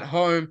 at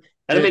home.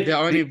 And I The mean,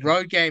 only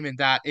road game in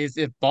that is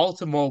if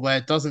Baltimore, where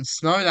it doesn't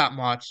snow that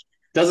much.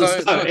 doesn't So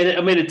snow. look, And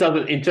I mean, it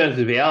doesn't in terms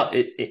of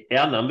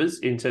our numbers,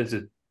 in terms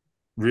of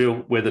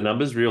real weather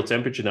numbers, real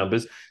temperature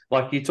numbers.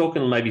 Like you're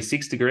talking maybe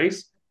 6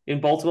 degrees in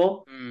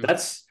Baltimore. mm,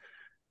 That's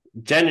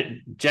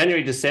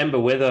January, December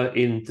weather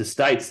in the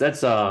States.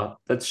 That's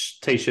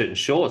t-shirt and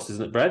shorts,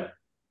 isn't it, Brad?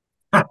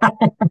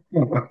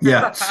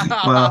 Yeah.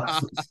 Well,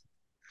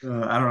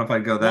 I don't know if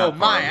I'd go well, that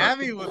far, but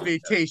Miami would be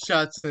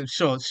t-shirts and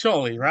shorts,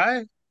 surely,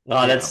 right?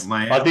 Oh, yeah, that's. I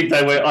Miami. think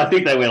they were. I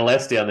think they were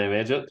less down there,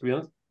 Manjot. To be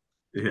honest.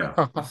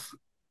 Yeah.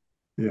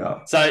 Yeah.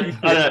 So I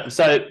don't know.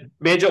 So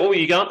Manjot, what were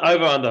you going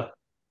over under?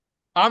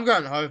 I'm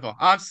going over.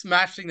 I'm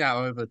smashing that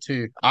over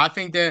too. I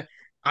think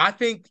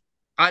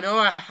I know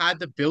I had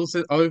the Bills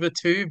at over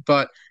too,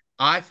 but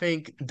I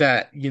think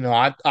that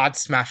I'd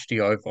smash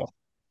the over.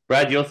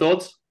 Brad, your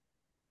thoughts?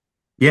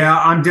 Yeah,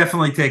 I'm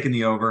definitely taking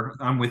the over.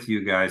 I'm with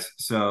you guys.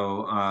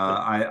 So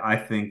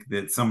I think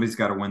that somebody's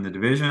got to win the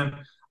division.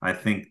 I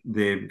think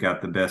they've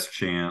got the best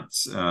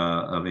chance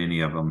of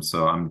any of them.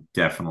 So I'm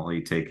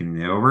definitely taking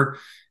the over.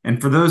 And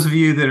for those of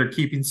you that are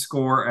keeping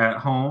score at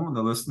home,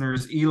 the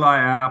listeners, Eli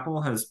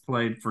Apple has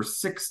played for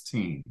 6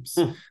 teams.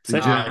 The So,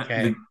 Oh,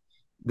 Gi-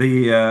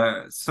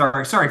 okay.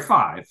 sorry,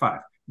 five.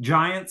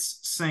 Giants,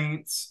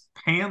 Saints,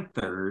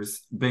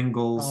 Panthers,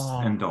 Bengals,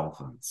 Oh, and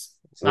Dolphins.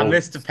 I well,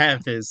 missed the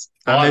Panthers.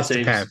 I five missed the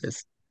teams.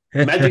 Panthers.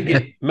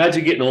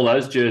 Imagine getting all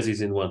those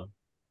jerseys in one.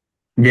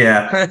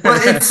 Yeah. Well,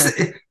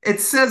 it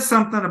says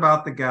something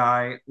about the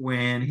guy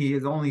when he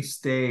only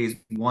stays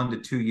 1 to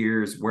 2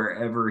 years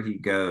wherever he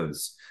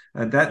goes.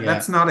 Yeah.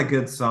 That's not a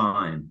good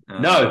sign.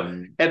 No,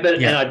 and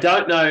Yeah. I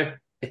don't know.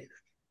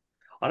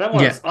 I don't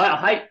want Yeah. to. I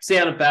hate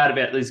sounding bad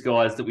about these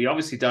guys that we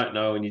obviously don't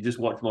know, and you just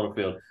watch them on a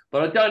field.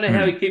 But I don't know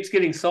how he hmm. keeps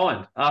getting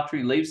signed after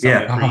he leaves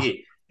somewhere Yeah. for a Oh, year.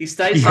 He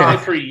stays somewhere yeah.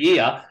 for a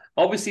year.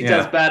 Obviously,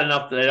 does Yeah. bad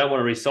enough that they don't want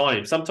to re-sign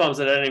him. Sometimes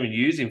they don't even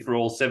use him for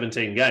all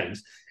 17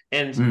 games,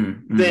 and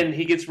Mm. then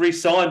he gets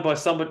re-signed by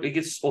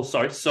somebody.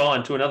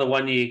 Signed to another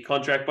 1 year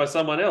contract by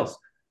someone else.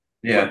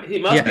 Yeah. He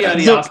must Yeah. be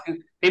only Look,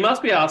 asking. He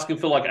must be asking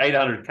for like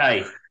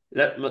 800K.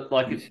 That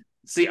like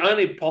it's the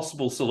only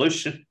possible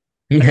solution.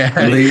 yeah.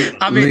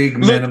 I mean, League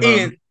look, Ian.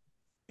 minimum.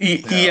 Yeah.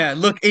 Yeah,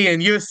 look,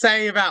 Ian, you were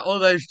saying about all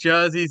those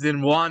jerseys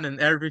in one and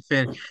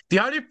everything. The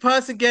only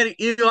person getting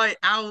Eli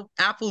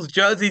Apple's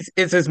jerseys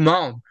is his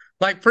mom.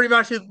 Like pretty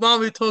much his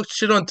mom who talks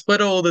shit on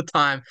Twitter all the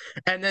time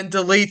and then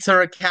deletes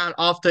her account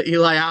after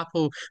Eli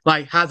Apple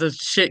like has a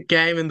shit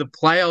game in the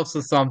playoffs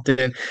or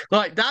something.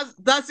 Like that's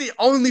the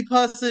only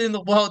person in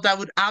the world that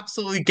would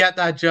absolutely get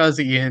that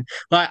jersey in.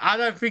 Like I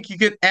don't think you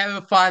could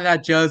ever find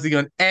that jersey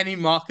on any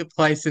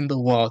marketplace in the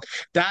world.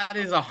 That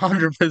is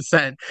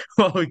 100%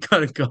 what we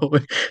gotta go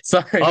with.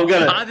 Sorry, I'm I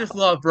gonna just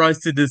love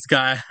roasting this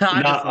guy. I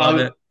no. just love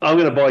it. I'm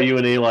gonna buy you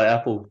an Eli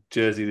Apple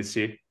jersey this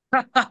year.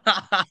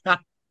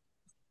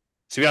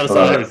 To be honest,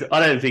 I love it. I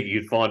don't even think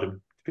you could find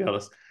him. To be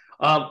honest,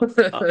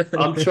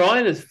 I'm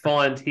trying to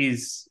find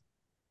his.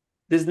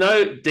 There's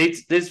no.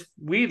 There's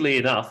weirdly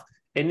enough,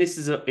 and this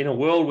is in a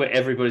world where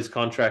everybody's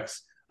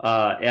contracts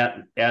are out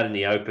in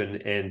the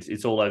open and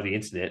it's all over the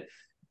internet.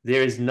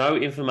 There is no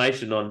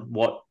information on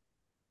what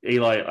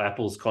Eli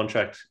Apple's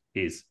contract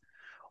is.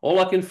 All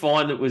I can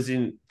find that was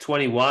in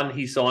 21,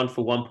 he signed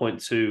for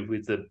 1.2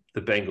 with the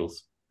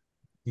Bengals.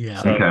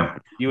 Yeah. So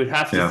you would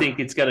have to think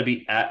it's going to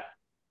be at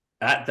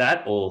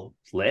that or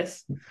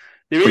less.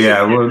 There is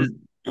well,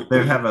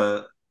 they have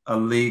a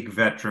league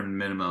veteran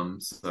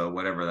minimum, so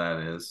whatever that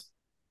is.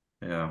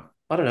 Yeah.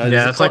 I don't know.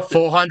 Yeah, it's like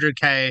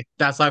 400K.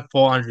 That's like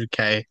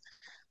 400K.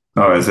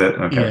 Oh, is it?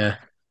 Okay.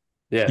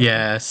 Yeah.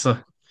 Yeah. So,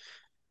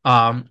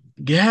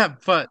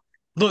 but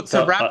look,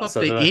 to wrap up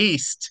the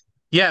East.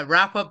 Yeah,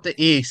 wrap up the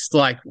East.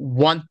 Like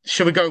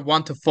should we go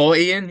 1 to 4,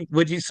 Ian?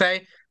 Would you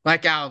say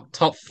like our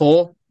top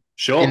 4?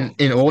 Sure.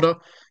 In order.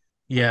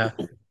 Yeah.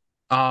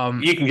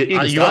 You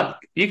can start.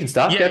 You can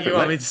start. Yeah, you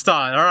want me to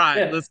start? All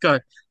right, let's go.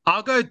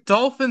 I'll go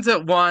Dolphins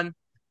at 1,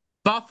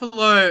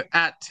 Buffalo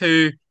at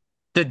 2,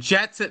 the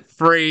Jets at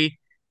 3,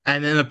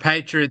 and then the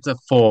Patriots at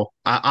 4.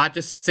 I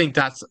just think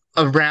that's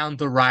around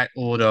the right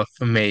order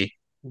for me.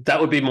 That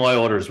would be my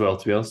order as well,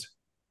 to be honest.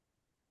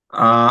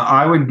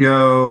 I would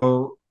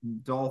go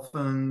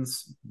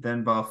Dolphins,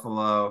 then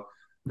Buffalo,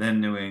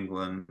 then New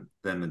England,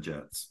 then the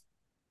Jets.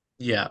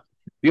 Yeah.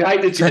 You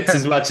hate the Jets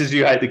as much as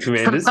you hate the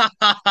Commanders.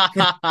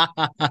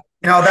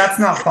 No, that's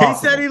not possible. He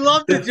said he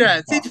loved the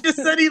Jets. He just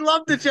said he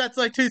loved the Jets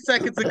like 2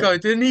 seconds ago.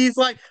 Didn't he? He's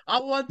like, I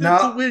want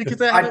them to win because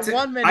they haven't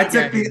won many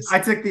games. I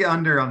took the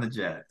under on the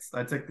Jets.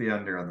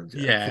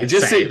 Yeah,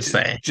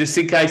 just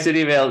in case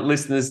any of our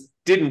listeners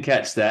didn't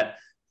catch that,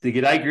 the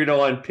G'day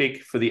Gridiron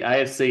pick for the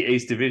AFC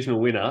East Divisional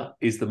winner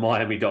is the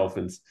Miami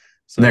Dolphins.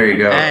 So there you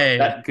go. Hey,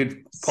 that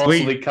could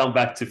possibly come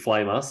back to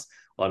flame us.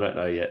 I don't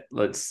know yet.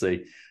 Let's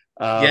see.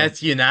 Yeah,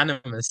 it's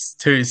unanimous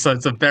too, so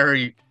it's a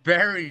very,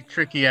 very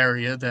tricky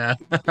area there.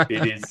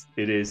 It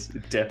is.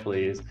 It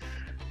definitely is.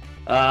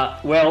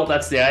 Well,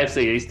 that's the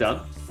AFC East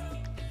done.